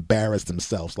watch them embarrass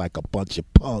themselves like a bunch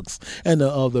of punks. And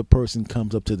the other person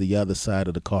comes up to the other side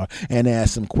of the car and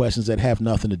asks some questions that have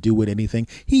nothing to do with anything.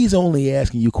 He's only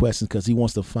asking you questions because he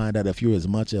wants to find out if you're as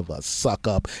much of a suck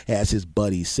up as his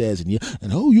buddy says, and you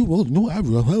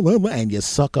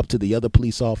suck up to the other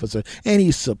police officer, and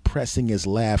he's suppressing his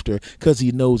laughter because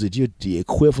he knows that you're the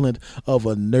equivalent of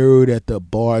a nerd at the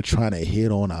bar trying to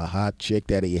hit on a hot chick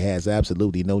that he has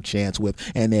absolutely no chance with,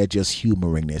 and they're just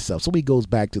humoring themselves. So he goes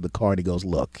back to the car and he goes,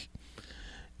 look,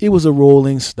 it was a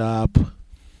rolling stop.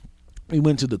 We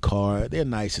went to the car. They're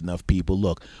nice enough people.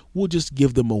 Look, we'll just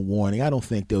give them a warning. I don't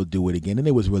think they'll do it again. And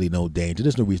there was really no danger.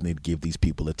 There's no reason to give these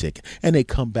people a ticket. And they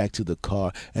come back to the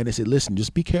car and they say, listen,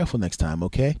 just be careful next time,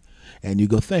 okay? And you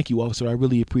go, thank you, officer. I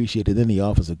really appreciate it. Then the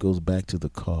officer goes back to the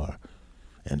car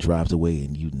and drives away,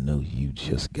 and you know you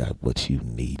just got what you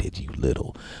needed, you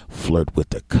little flirt with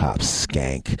the cops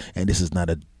skank. And this is not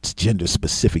a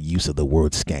gender-specific use of the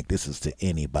word skank. This is to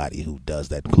anybody who does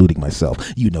that, including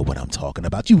myself. You know what I'm talking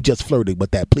about. You just flirted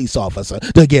with that police officer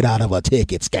to get out of a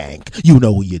ticket, skank. You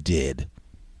know what you did.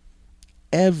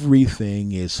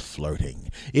 Everything is flirting.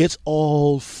 It's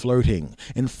all flirting.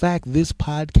 In fact, this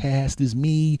podcast is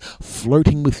me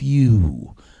flirting with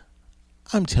you.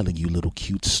 I'm telling you little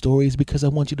cute stories because I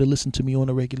want you to listen to me on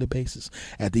a regular basis.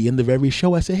 At the end of every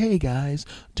show, I say, hey guys,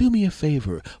 do me a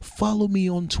favor. Follow me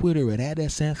on Twitter at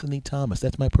 @SAnthonyThomas.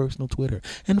 That's my personal Twitter.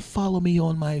 And follow me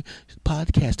on my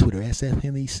podcast Twitter, S.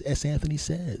 Anthony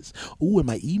Says. Oh, and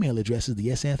my email address is the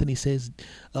S. Anthony Says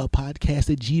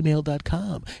podcast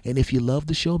 @gmail.com. And if you love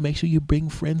the show, make sure you bring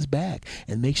friends back.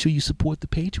 And make sure you support the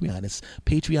Patreon. It's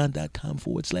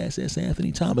patreon.com/S.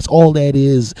 Anthony Thomas. All that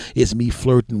is me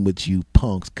flirting with you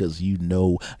punks because you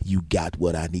know you got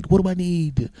what I need. What do I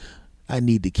need? I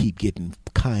need to keep getting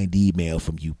kind email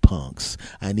from you punks.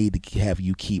 I need to have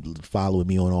you keep following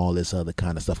me on all this other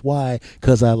kind of stuff. Why?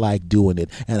 Because I like doing it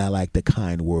and I like the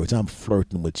kind words. I'm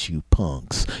flirting with you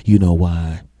punks. You know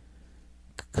why?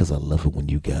 Because I love it when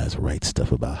you guys write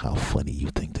stuff about how funny you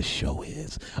think the show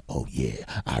is. Oh, yeah,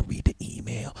 I read the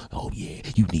email. Oh, yeah,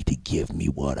 you need to give me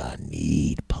what I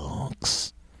need,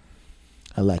 punks.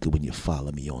 I like it when you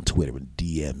follow me on Twitter and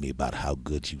DM me about how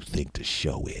good you think the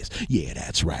show is. Yeah,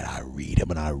 that's right. I read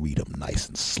them, and I read them nice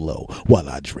and slow while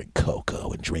I drink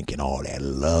cocoa and drinking all that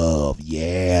love.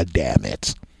 Yeah, damn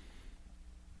it.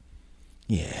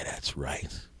 Yeah, that's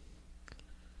right.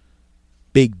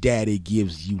 Big Daddy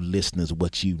gives you listeners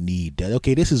what you need.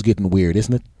 Okay, this is getting weird,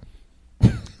 isn't it?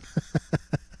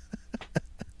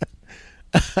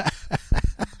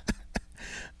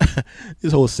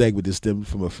 This whole segment is stemmed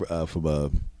from a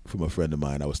friend of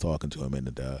mine. I was talking to him,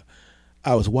 and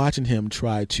I was watching him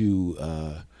try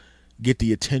to get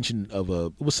the attention of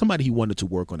it was somebody he wanted to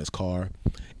work on his car,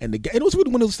 and it was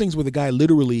really one of those things where the guy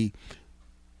literally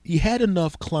he had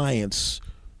enough clients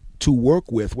to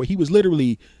work with where he was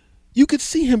literally you could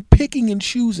see him picking and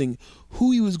choosing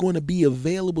who he was going to be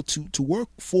available to work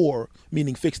for,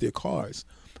 meaning fix their cars,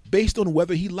 based on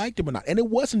whether he liked him or not. And it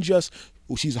wasn't just,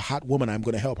 oh, she's a hot woman, I'm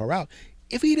going to help her out.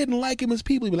 If he didn't like him as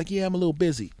people, he'd be like, yeah, I'm a little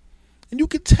busy. And you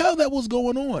could tell that was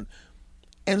going on.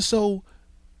 And so,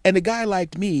 and the guy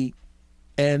liked me.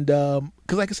 And, cause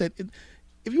like I said,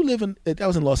 if you live I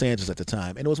was in Los Angeles at the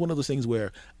time. And it was one of those things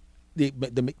where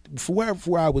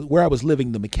where I was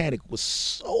living, the mechanic was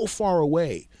so far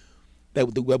away that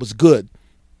was good.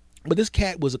 But this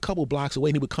cat was a couple blocks away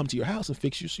and he would come to your house and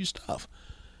fix your stuff.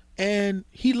 And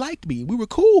he liked me. We were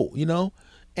cool, you know.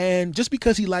 And just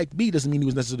because he liked me doesn't mean he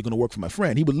was necessarily going to work for my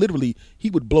friend. He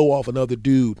would blow off another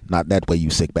dude. Not that way, you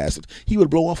sick bastard. He would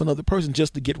blow off another person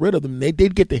just to get rid of them.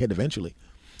 They'd get the hit eventually.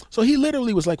 So he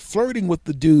literally was like flirting with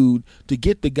the dude to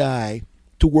get the guy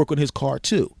to work on his car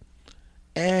too.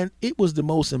 And it was the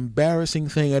most embarrassing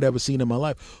thing I'd ever seen in my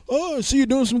life. Oh, I see you're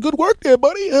doing some good work there,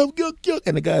 buddy. And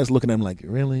the guy's looking at him like,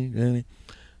 really?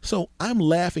 So I'm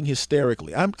laughing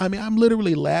hysterically. I'm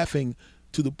literally laughing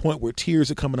to the point where tears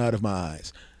are coming out of my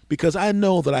eyes because I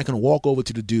know that I can walk over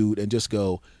to the dude and just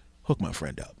go, hook my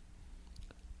friend up.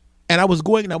 And I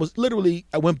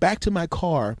went back to my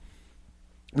car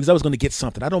because I was going to get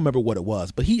something. I don't remember what it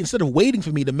was, but instead of waiting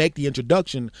for me to make the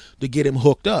introduction to get him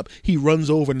hooked up, he runs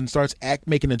over and starts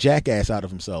making a jackass out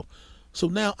of himself. So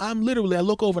now I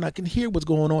look over and I can hear what's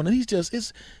going on. And he's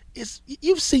just,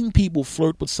 you've seen people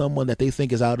flirt with someone that they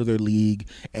think is out of their league,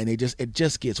 and it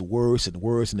just gets worse and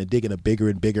worse, and they're digging a bigger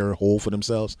and bigger hole for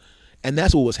themselves. And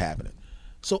that's what was happening.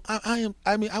 So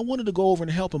I mean, I wanted to go over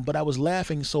and help him, but I was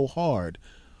laughing so hard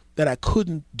that I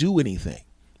couldn't do anything,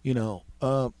 you know.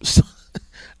 So,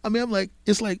 I mean, I'm like,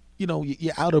 it's like, you know,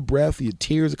 you're out of breath, your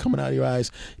tears are coming out of your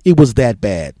eyes. It was that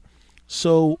bad.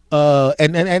 So,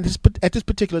 and at this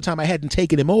particular time, I hadn't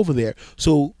taken him over there,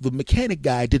 so the mechanic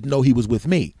guy didn't know he was with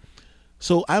me.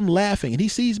 So I'm laughing, and he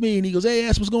sees me, and he goes, "Hey,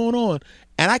 ass, what's going on?"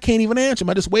 And I can't even answer him.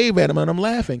 I just wave at him, and I'm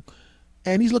laughing,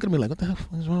 and he's looking at me like, "What the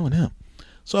hell is wrong with him?"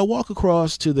 So I walk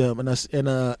across to them, and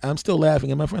I'm still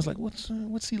laughing, and my friend's like,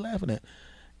 "What's he laughing at?"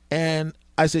 And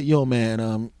I said, "Yo,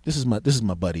 man, this is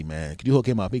my buddy, man. Could you hook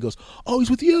him up?" He goes, "Oh, he's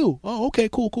with you. Oh, okay,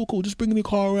 cool. Just bring the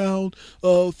car around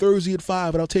Thursday at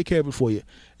 5, and I'll take care of it for you."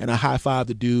 And I high five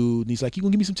the dude, and he's like, "You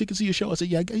gonna give me some tickets to your show?" I said,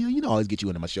 "Yeah, you know, I always get you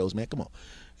into my shows, man. Come on."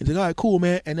 He's like, "All right, cool,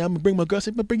 man." And I'm gonna bring my girl. I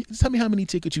said, "Tell me how many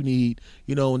tickets you need,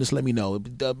 you know, and just let me know.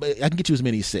 I can get you as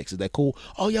many as 6. Is that cool?"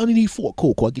 "Oh, yeah, I only need 4.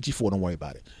 Cool. I'll get you 4. Don't worry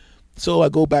about it." So I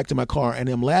go back to my car, and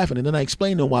I'm laughing, and then I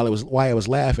explained to him why I was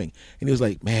laughing, and he was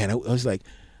like, "Man," I was like,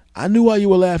 "I knew why you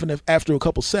were laughing after a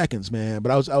couple seconds, man,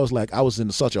 but I was like, I was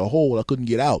in such a hole I couldn't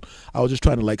get out. I was just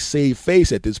trying to like save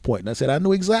face at this point." And I said, "I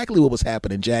knew exactly what was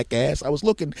happening, jackass. I was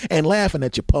looking and laughing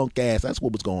at your punk ass. That's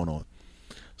what was going on."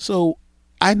 So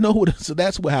I know so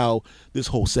that's how this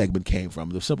whole segment came from.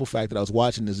 The simple fact that I was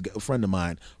watching this friend of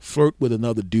mine flirt with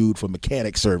another dude for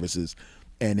mechanic services,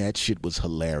 and that shit was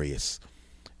hilarious.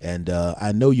 And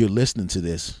I know you're listening to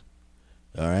this.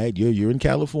 All right, you're in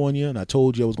California, and I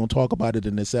told you I was going to talk about it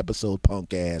in this episode,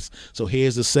 punk ass. So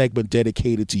here's a segment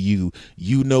dedicated to you.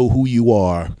 You know who you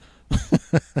are.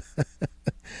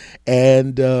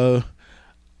 And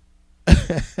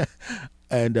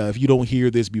and if you don't hear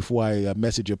this before I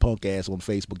message your punk ass on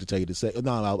Facebook to tell you to say,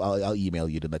 no, I'll email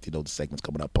you to let you know the segment's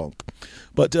coming up, punk.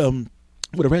 But for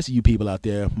the rest of you people out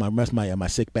there, my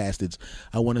sick bastards,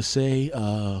 I want to say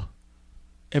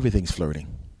everything's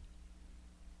flirting.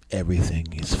 Everything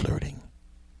is flirting.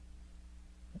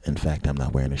 In fact, I'm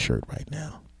not wearing a shirt right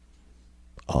now.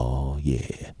 Oh,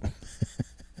 yeah.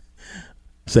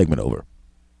 Segment over.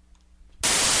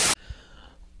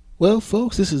 Well,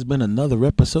 folks, this has been another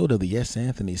episode of the S.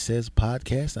 Anthony Says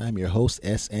podcast. I'm your host,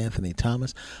 S. Anthony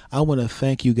Thomas. I want to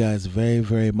thank you guys very,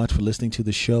 very much for listening to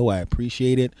the show. I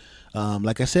appreciate it.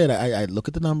 Like I said, I look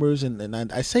at the numbers, and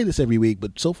I say this every week,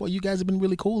 but so far you guys have been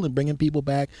really cool in bringing people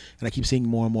back, and I keep seeing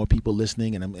more and more people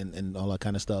listening and all that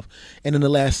kind of stuff. And in the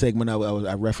last segment,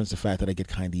 I referenced the fact that I get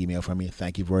kind email from you.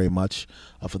 Thank you very much.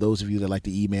 For those of you that like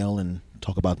to email and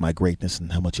talk about my greatness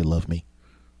and how much you love me.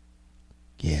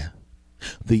 Yeah.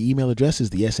 The email address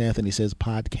is the S. Anthony Says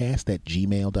podcast at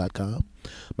gmail.com.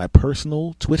 My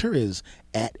personal Twitter is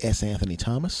at S. Anthony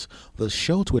Thomas. The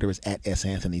show Twitter is at S.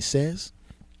 Anthony Says.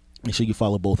 Make sure you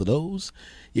follow both of those.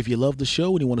 If you love the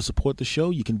show and you want to support the show,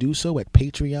 you can do so at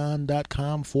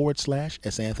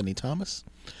patreon.com/S. Anthony Thomas.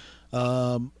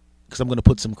 Because I'm going to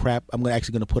put some crap. I'm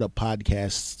actually going to put up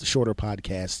podcasts, shorter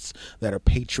podcasts that are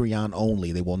Patreon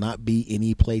only. They will not be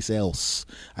any place else.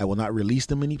 I will not release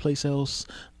them any place else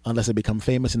unless I become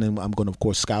famous, and then I'm going to, of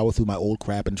course, scour through my old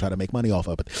crap and try to make money off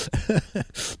of it.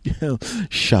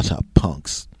 Shut up,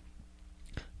 punks.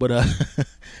 But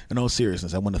in all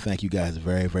seriousness, I want to thank you guys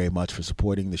very, very much for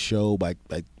supporting the show by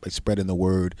spreading the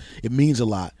word. It means a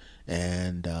lot,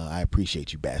 and I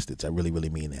appreciate you bastards. I really, really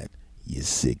mean that. You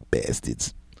sick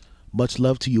bastards. Much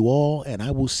love to you all, and I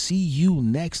will see you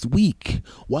next week.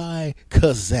 Why?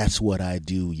 'Cause that's what I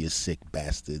do, you sick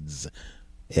bastards.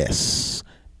 S.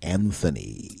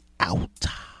 Anthony out.